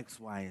bad X,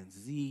 Y, and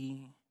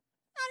Z.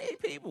 98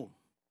 people.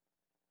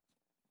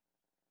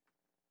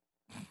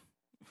 If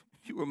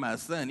you were my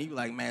son, you'd be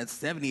like, man,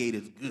 78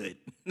 is good.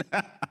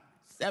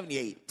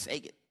 78,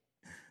 take it.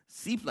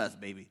 C+,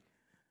 baby.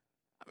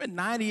 I'm at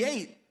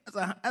 98.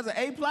 That's an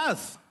A+.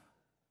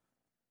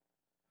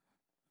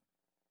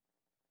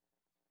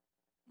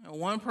 And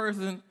one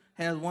person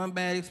has one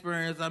bad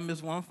experience. I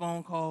missed one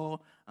phone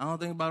call. I don't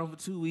think about it for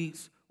 2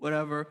 weeks,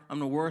 whatever. I'm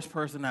the worst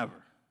person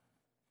ever.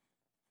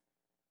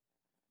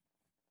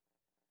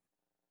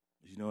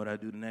 You know what I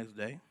do the next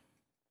day?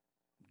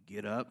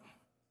 Get up,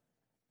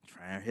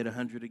 try and hit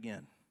 100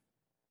 again.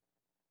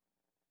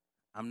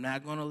 I'm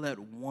not going to let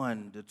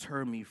one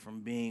deter me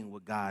from being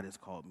what God has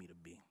called me to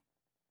be.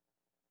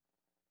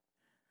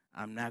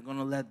 I'm not going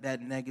to let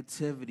that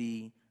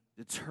negativity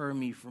deter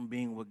me from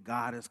being what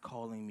God is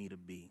calling me to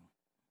be.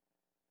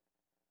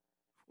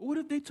 What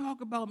if they talk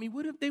about me?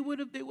 What if they,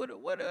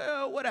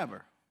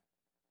 whatever.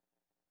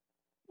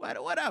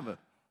 Whatever.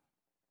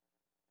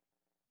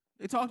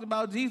 They talked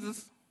about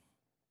Jesus,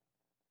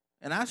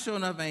 and I sure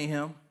enough ain't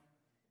him.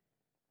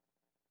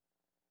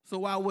 So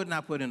why wouldn't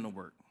I put in the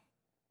work?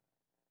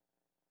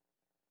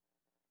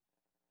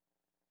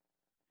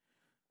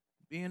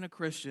 Being a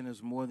Christian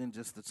is more than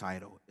just the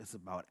title. It's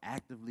about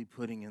actively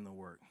putting in the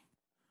work.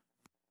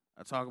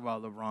 I talk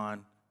about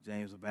LeBron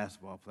James, a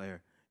basketball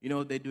player. You know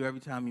what they do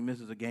every time he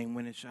misses a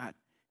game-winning shot?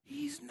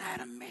 He's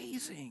not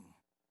amazing.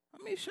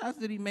 How many shots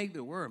did he make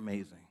that were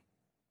amazing?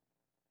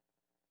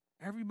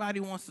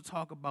 Everybody wants to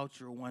talk about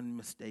your one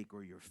mistake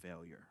or your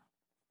failure.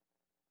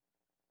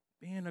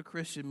 Being a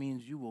Christian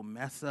means you will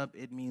mess up.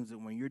 It means that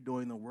when you're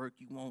doing the work,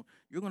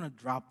 you're going to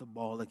drop the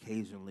ball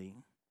occasionally.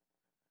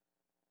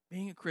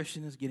 Being a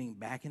Christian is getting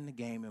back in the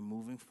game and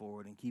moving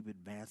forward and keep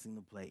advancing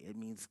the play. It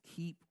means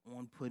keep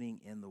on putting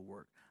in the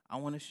work. I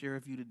want to share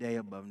with you today,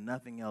 above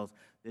nothing else,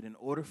 that in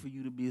order for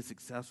you to be a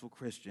successful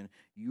Christian,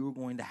 you're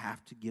going to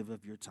have to give up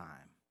your time.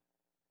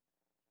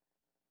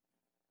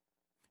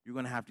 You're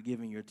going to have to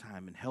give in your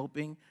time in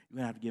helping. You're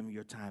going to have to give in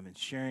your time in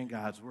sharing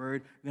God's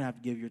word. You're going to have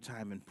to give your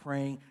time in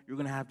praying. You're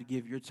going to have to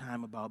give your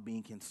time about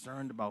being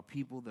concerned about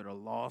people that are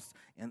lost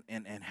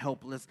and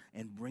helpless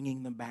and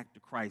bringing them back to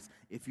Christ.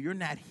 If you're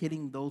not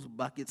hitting those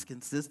buckets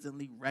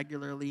consistently,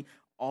 regularly,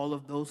 all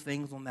of those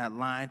things on that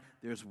line,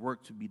 there's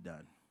work to be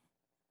done.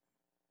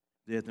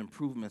 There's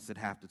improvements that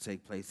have to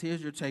take place.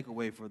 Here's your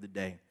takeaway for the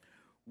day.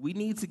 We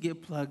need to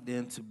get plugged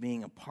into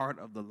being a part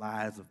of the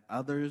lives of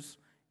others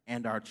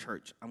and our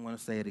church. I'm going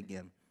to say it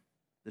again.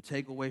 The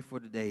takeaway for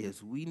today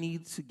is we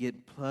need to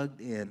get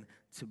plugged in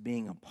to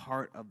being a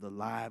part of the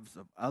lives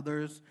of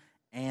others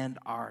and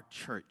our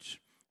church.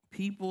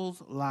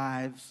 People's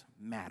lives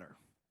matter.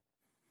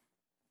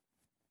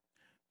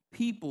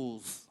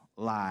 People's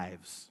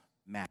lives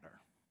matter.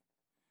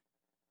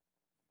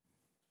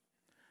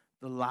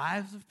 The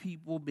lives of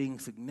people being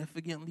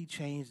significantly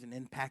changed and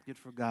impacted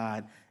for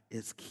God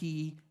is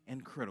key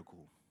and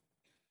critical.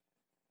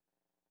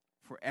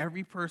 For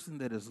every person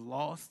that is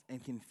lost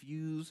and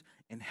confused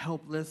and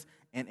helpless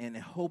and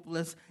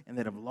hopeless and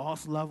that have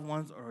lost loved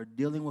ones or are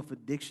dealing with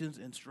addictions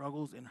and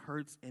struggles and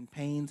hurts and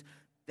pains,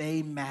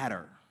 they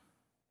matter.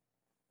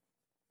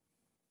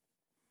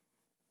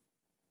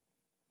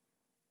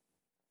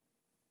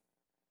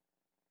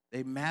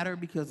 They matter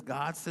because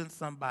God sent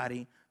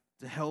somebody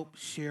to help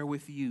share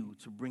with you,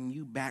 to bring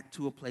you back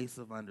to a place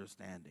of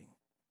understanding.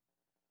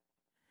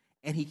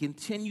 And he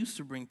continues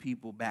to bring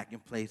people back in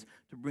place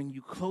to bring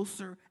you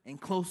closer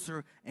and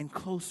closer and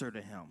closer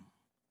to him.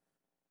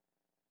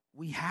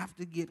 We have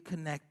to get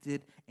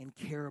connected and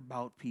care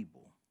about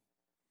people.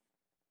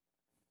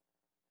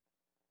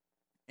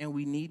 And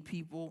we need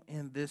people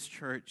in this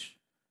church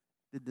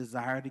that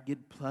desire to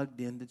get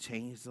plugged in to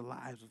change the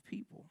lives of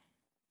people.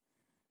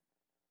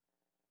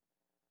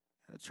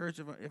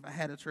 If I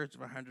had a church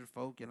of 100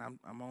 folk and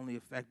I'm only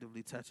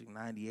effectively touching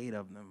 98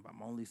 of them,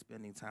 I'm only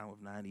spending time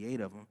with 98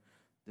 of them,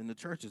 then the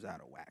church is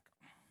out of whack.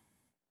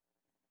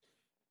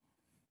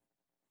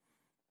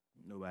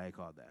 Nobody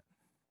called that.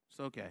 It's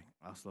okay.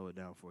 I'll slow it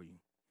down for you.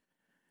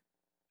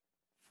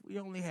 If we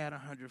only had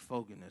 100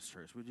 folk in this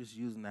church, we're just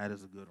using that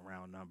as a good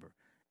round number,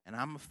 and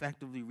I'm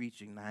effectively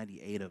reaching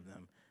 98 of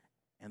them,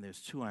 and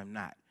there's 2 I'm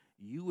not,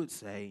 you would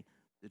say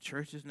the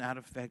church is not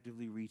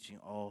effectively reaching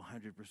all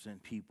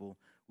 100% people.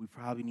 We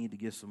probably need to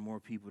get some more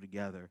people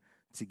together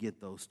to get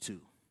those 2.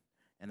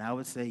 And I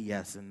would say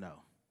yes and no.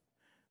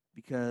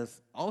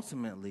 Because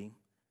ultimately,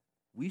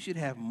 we should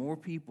have more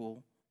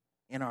people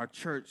in our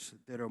church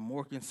that are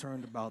more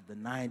concerned about the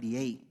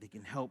 98 that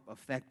can help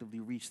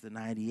effectively reach the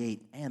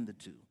 98 and the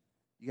 2.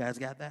 You guys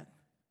got that?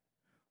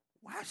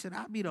 Why should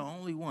I be the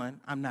only one?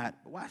 I'm not.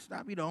 But why should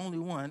I be the only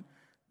one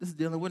that's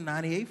dealing with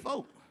 98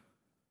 folk?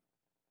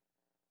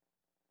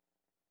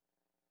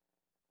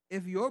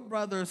 If your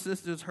brother or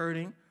sister is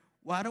hurting,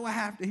 why do I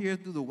have to hear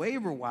through the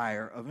waiver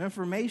wire of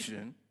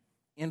information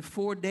in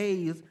 4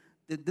 days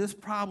that this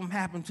problem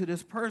happened to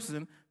this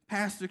person?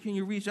 Pastor, can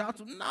you reach out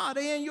to them? Nah,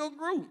 they're in your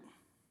group.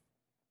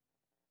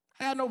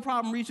 I had no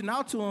problem reaching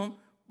out to them,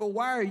 but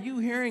why are you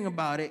hearing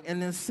about it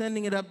and then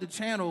sending it up the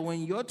channel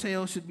when your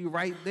tail should be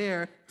right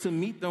there to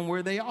meet them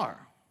where they are?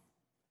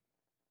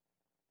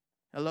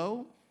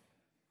 Hello?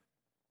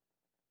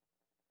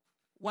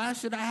 Why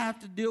should I have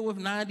to deal with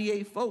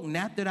 98 folk?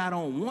 Not that I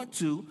don't want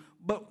to,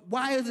 but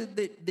why is it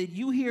that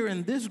you here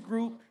in this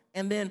group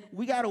and then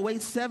we got to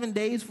wait 7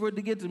 days for it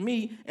to get to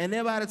me, and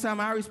then by the time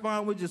I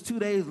respond with just 2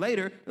 days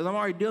later, because I'm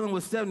already dealing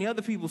with 70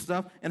 other people's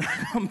stuff, and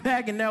I come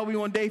back and now we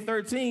on day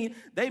 13,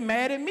 they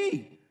mad at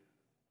me.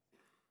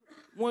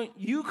 When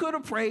you could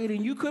have prayed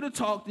and you could have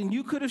talked and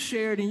you could have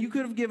shared and you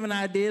could have given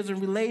ideas and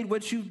relayed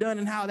what you've done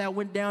and how that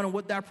went down and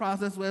what that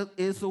process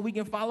is so we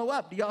can follow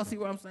up. Do y'all see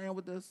what I'm saying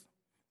with this?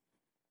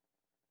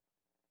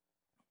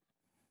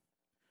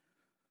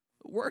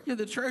 The work of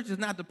the church is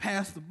not to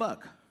pass the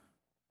buck.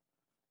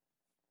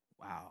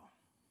 Wow.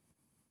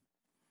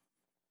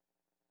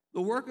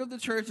 The work of the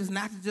church is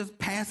not to just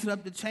pass it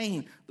up the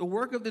chain. The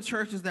work of the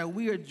church is that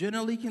we are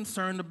generally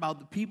concerned about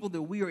the people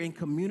that we are in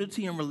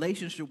community and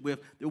relationship with,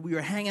 that we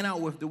are hanging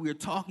out with, that we are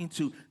talking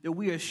to, that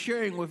we are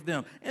sharing with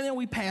them, and then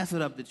we pass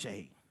it up the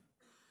chain.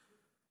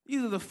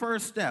 These are the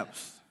first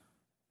steps.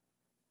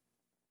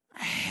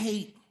 I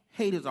hate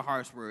hate is a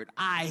harsh word.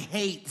 I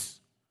hate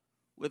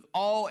with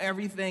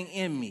everything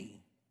in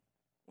me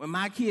when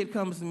my kid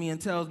comes to me and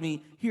tells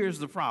me, here's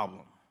the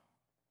problem.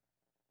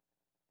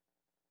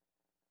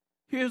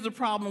 Here's the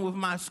problem with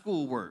my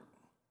schoolwork.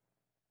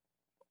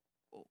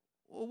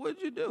 Well,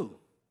 what'd you do?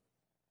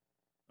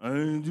 I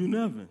didn't do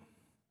nothing.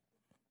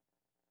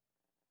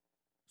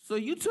 So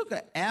you took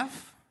an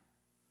F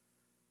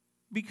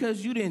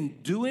because you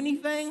didn't do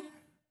anything?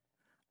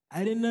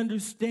 I didn't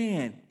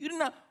understand. You did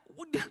not.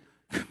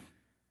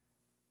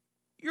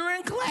 You're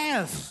in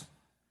class.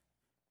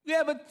 You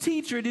have a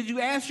teacher. Did you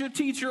ask your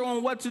teacher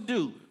on what to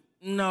do?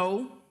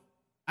 No.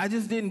 I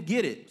just didn't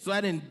get it, so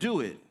I didn't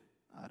do it.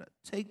 I ought to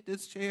take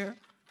this chair.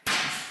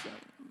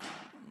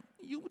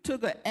 You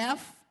took an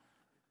F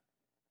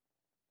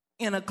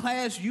in a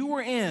class you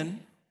were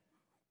in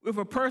with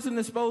a person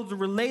that's supposed to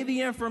relay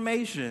the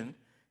information,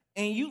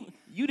 and you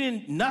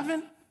didn't,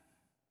 nothing?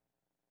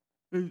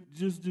 It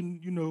just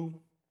didn't,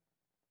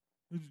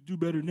 let's do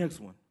better next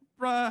one.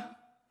 Bruh,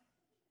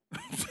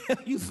 tell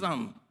you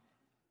something.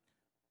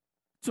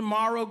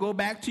 Tomorrow, go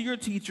back to your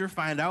teacher,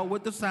 find out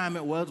what the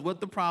assignment was, what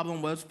the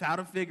problem was, how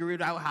to figure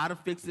it out, how to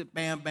fix it,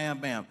 bam, bam,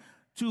 bam.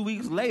 2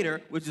 weeks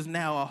later, which is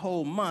now a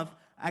whole month,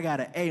 I got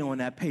an A on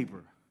that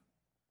paper.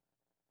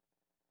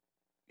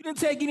 You didn't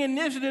take any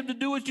initiative to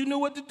do what you knew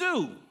what to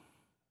do.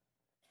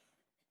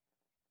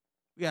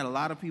 We got a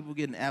lot of people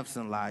getting F's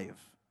in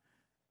life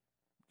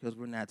because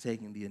we're not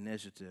taking the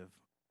initiative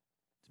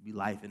to be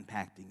life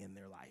impacting in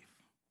their life.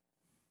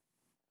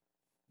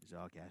 Did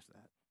y'all catch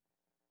that?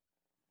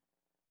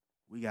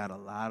 We got a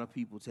lot of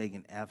people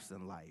taking F's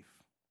in life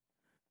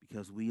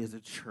because we as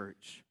a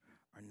church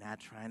are not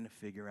trying to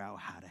figure out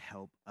how to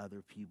help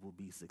other people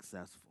be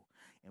successful.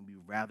 And we'd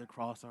rather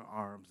cross our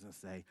arms and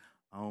say,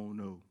 I don't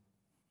know.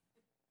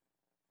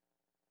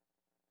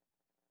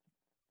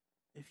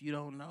 If you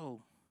don't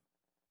know,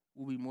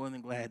 we'll be more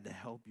than glad to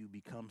help you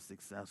become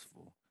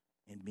successful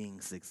in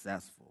being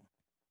successful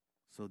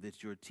so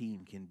that your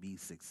team can be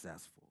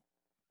successful.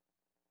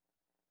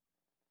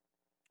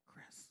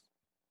 Chris,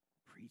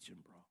 preaching,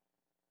 bro.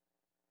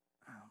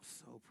 I'm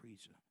so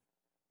preaching.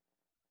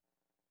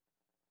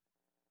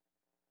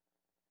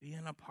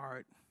 Being a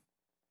part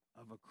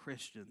of a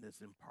Christian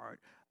that's in part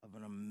of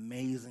an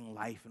amazing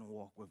life and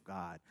walk with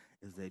God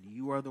is that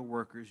you are the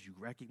workers, you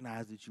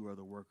recognize that you are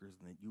the workers,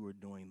 and that you are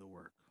doing the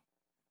work.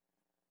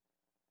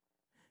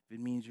 If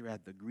it means you're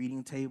at the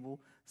greeting table,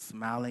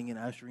 smiling and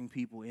ushering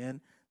people in,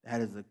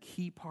 that is a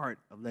key part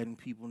of letting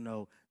people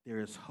know there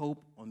is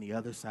hope on the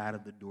other side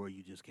of the door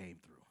you just came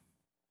through.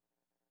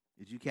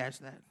 Did you catch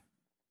that?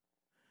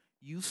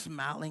 You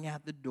smiling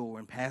at the door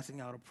and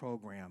passing out a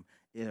program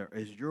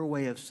is your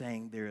way of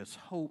saying there is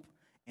hope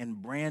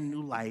and brand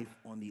new life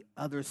on the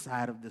other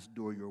side of this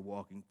door you're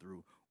walking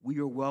through. We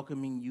are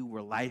welcoming you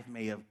where life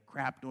may have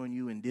crapped on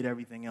you and did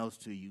everything else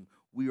to you.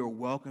 We are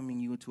welcoming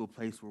you into a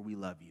place where we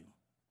love you.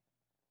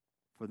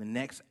 For the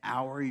next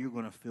hour, you're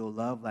going to feel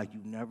love like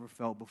you've never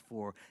felt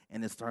before,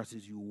 and it starts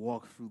as you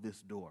walk through this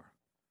door.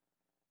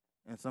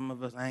 And some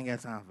of us, I ain't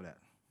got time for that.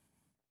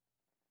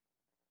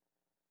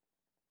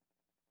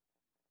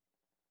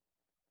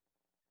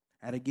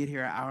 I had to get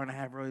here an hour and a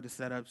half early to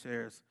set up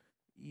chairs.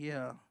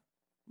 Yeah,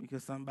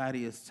 because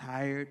somebody is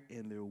tired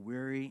and they're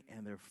weary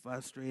and they're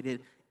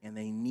frustrated and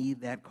they need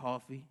that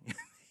coffee.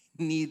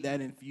 They need that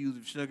infused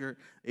of sugar.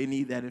 They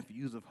need that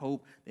infused of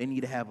hope. They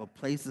need to have a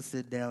place to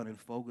sit down and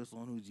focus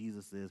on who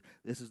Jesus is.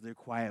 This is their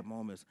quiet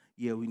moments.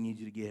 Yeah, we need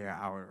you to get here an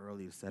hour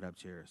early to set up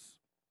chairs.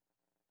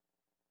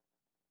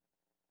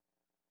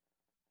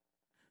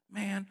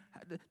 Man,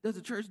 does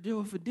the church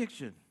deal with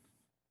addiction?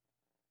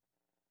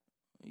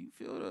 You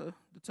feel the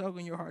tug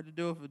in your heart to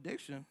deal with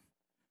addiction,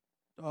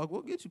 dog,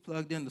 we'll get you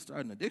plugged in to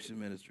start an addiction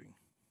ministry.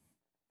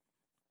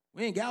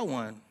 We ain't got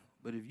one,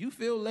 but if you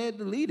feel led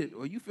to lead it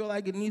or you feel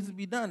like it needs to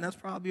be done, that's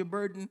probably a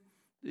burden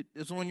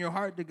that's on your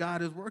heart that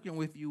God is working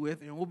with you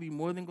with, and we'll be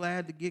more than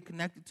glad to get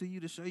connected to you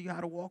to show you how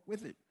to walk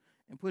with it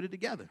and put it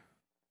together.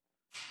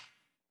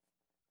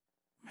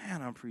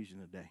 Man, I'm preaching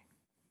today.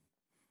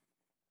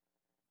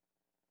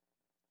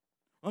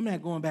 I'm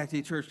not going back to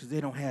the church because they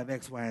don't have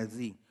X, Y, and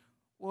Z.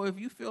 Well, if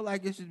you feel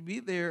like it should be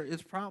there,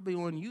 it's probably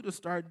on you to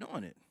start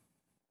doing it.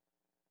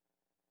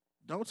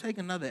 Don't take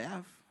another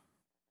F.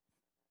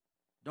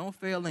 Don't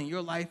fail in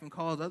your life and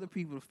cause other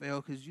people to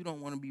fail because you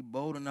don't want to be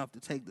bold enough to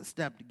take the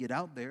step to get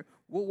out there.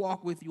 We'll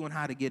walk with you on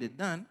how to get it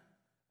done.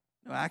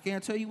 No, I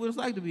can't tell you what it's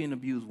like to be an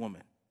abused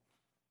woman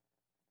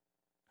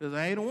because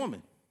I ain't a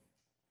woman.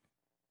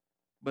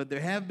 But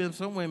there have been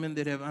some women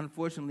that have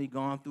unfortunately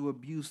gone through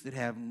abuse that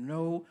have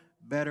no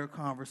better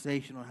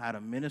conversation on how to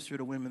minister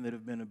to women that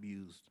have been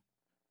abused.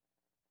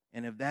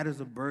 And if that is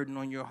a burden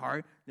on your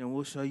heart, then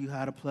we'll show you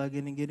how to plug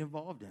in and get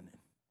involved in it.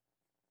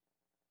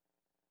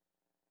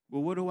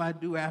 Well, what do I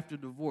do after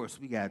divorce?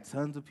 We got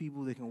tons of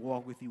people that can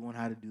walk with you on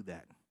how to do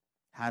that,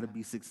 how to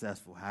be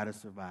successful, how to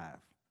survive.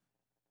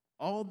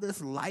 All this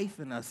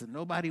life in us, and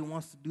nobody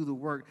wants to do the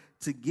work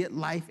to get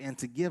life and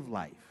to give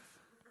life.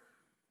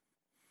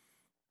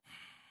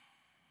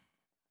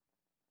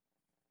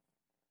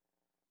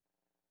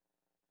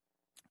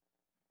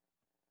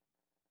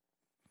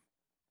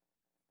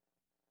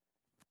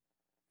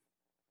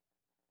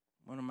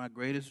 One of my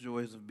greatest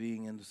joys of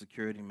being in the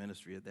security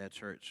ministry at that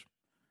church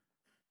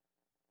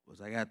was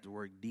I got to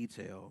work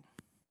detail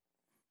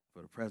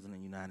for the President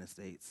of the United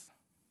States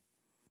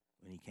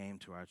when he came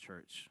to our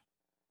church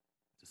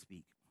to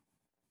speak.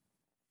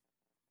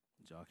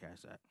 Did y'all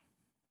catch that?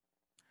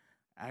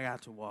 I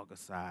got to walk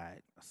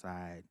aside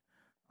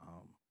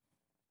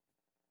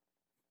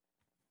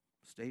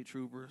state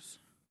troopers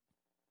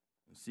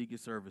and Secret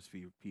Service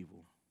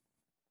people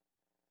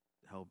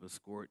to help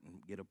escort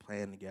and get a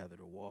plan together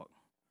to walk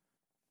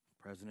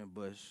President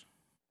Bush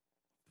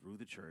through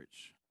the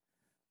church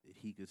that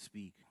he could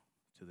speak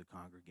to the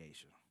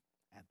congregation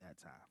at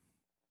that time.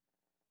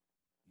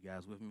 You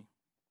guys with me?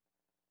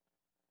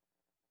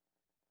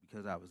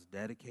 Because I was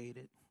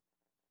dedicated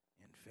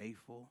and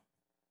faithful,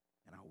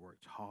 and I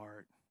worked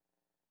hard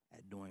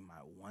at doing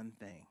my one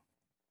thing,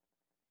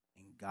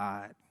 and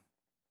God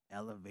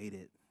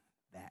elevated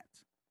that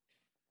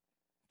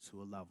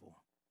to a level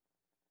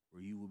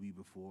where you will be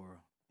before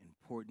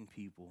important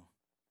people,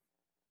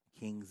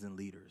 kings and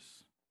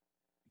leaders,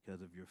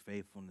 because of your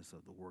faithfulness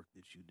of the work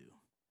that you do.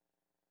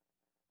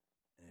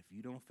 And if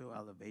you don't feel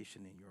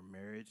elevation in your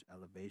marriage,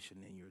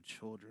 elevation in your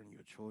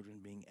children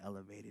being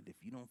elevated, if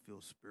you don't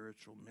feel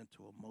spiritual,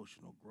 mental,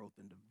 emotional growth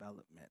and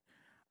development,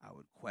 I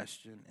would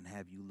question and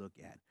have you look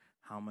at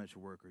how much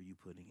work are you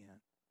putting in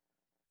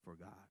for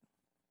God.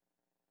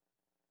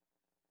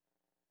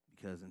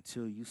 Because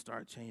until you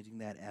start changing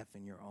that F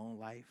in your own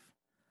life,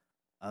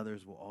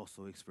 others will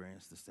also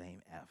experience the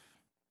same F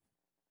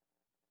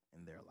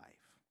in their life.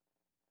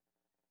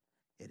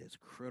 It is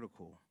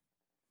critical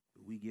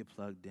that we get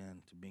plugged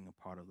in to being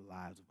a part of the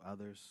lives of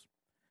others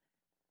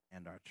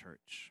and our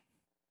church.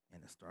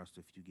 And it starts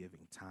with you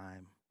giving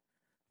time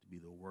to be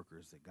the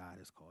workers that God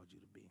has called you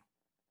to be.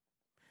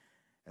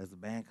 As the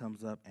band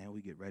comes up and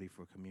we get ready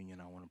for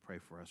communion, I want to pray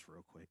for us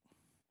real quick.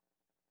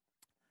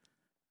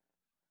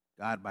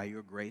 God, by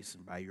your grace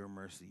and by your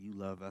mercy, you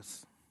love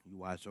us, you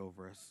watch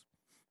over us,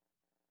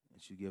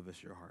 and you give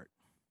us your heart.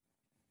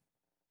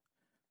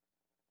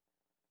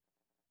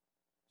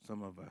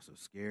 Some of us are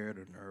scared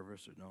or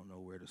nervous or don't know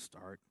where to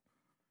start.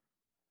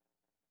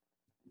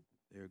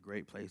 There are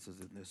great places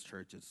in this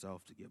church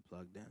itself to get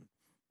plugged in.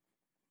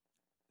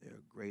 There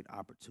are great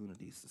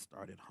opportunities to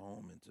start at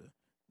home and to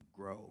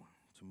grow,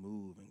 to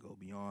move and go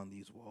beyond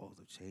these walls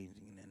of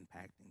changing and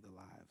impacting the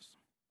lives.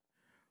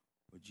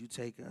 Would you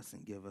take us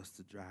and give us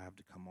the drive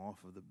to come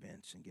off of the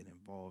bench and get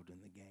involved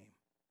in the game?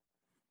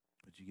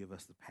 Would you give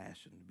us the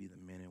passion to be the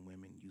men and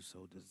women you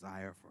so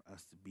desire for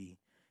us to be,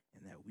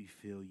 and that we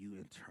feel you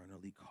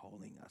internally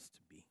calling us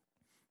to be?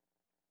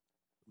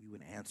 We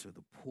would answer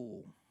the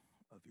pull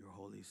of your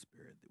Holy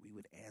Spirit, that we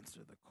would answer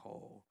the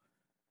call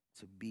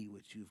to be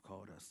what you've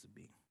called us to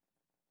be.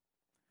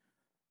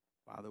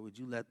 Father, would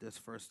you let this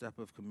first step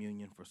of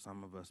communion for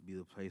some of us be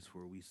the place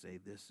where we say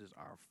this is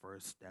our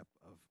first step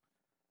of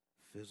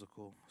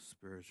physical,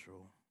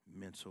 spiritual,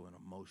 mental, and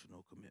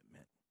emotional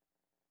commitment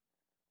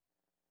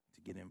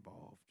to get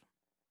involved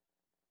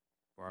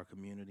for our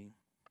community,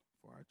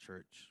 for our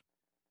church,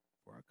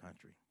 for our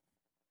country.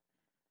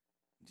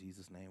 In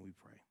Jesus' name we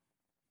pray.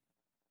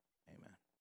 Amen.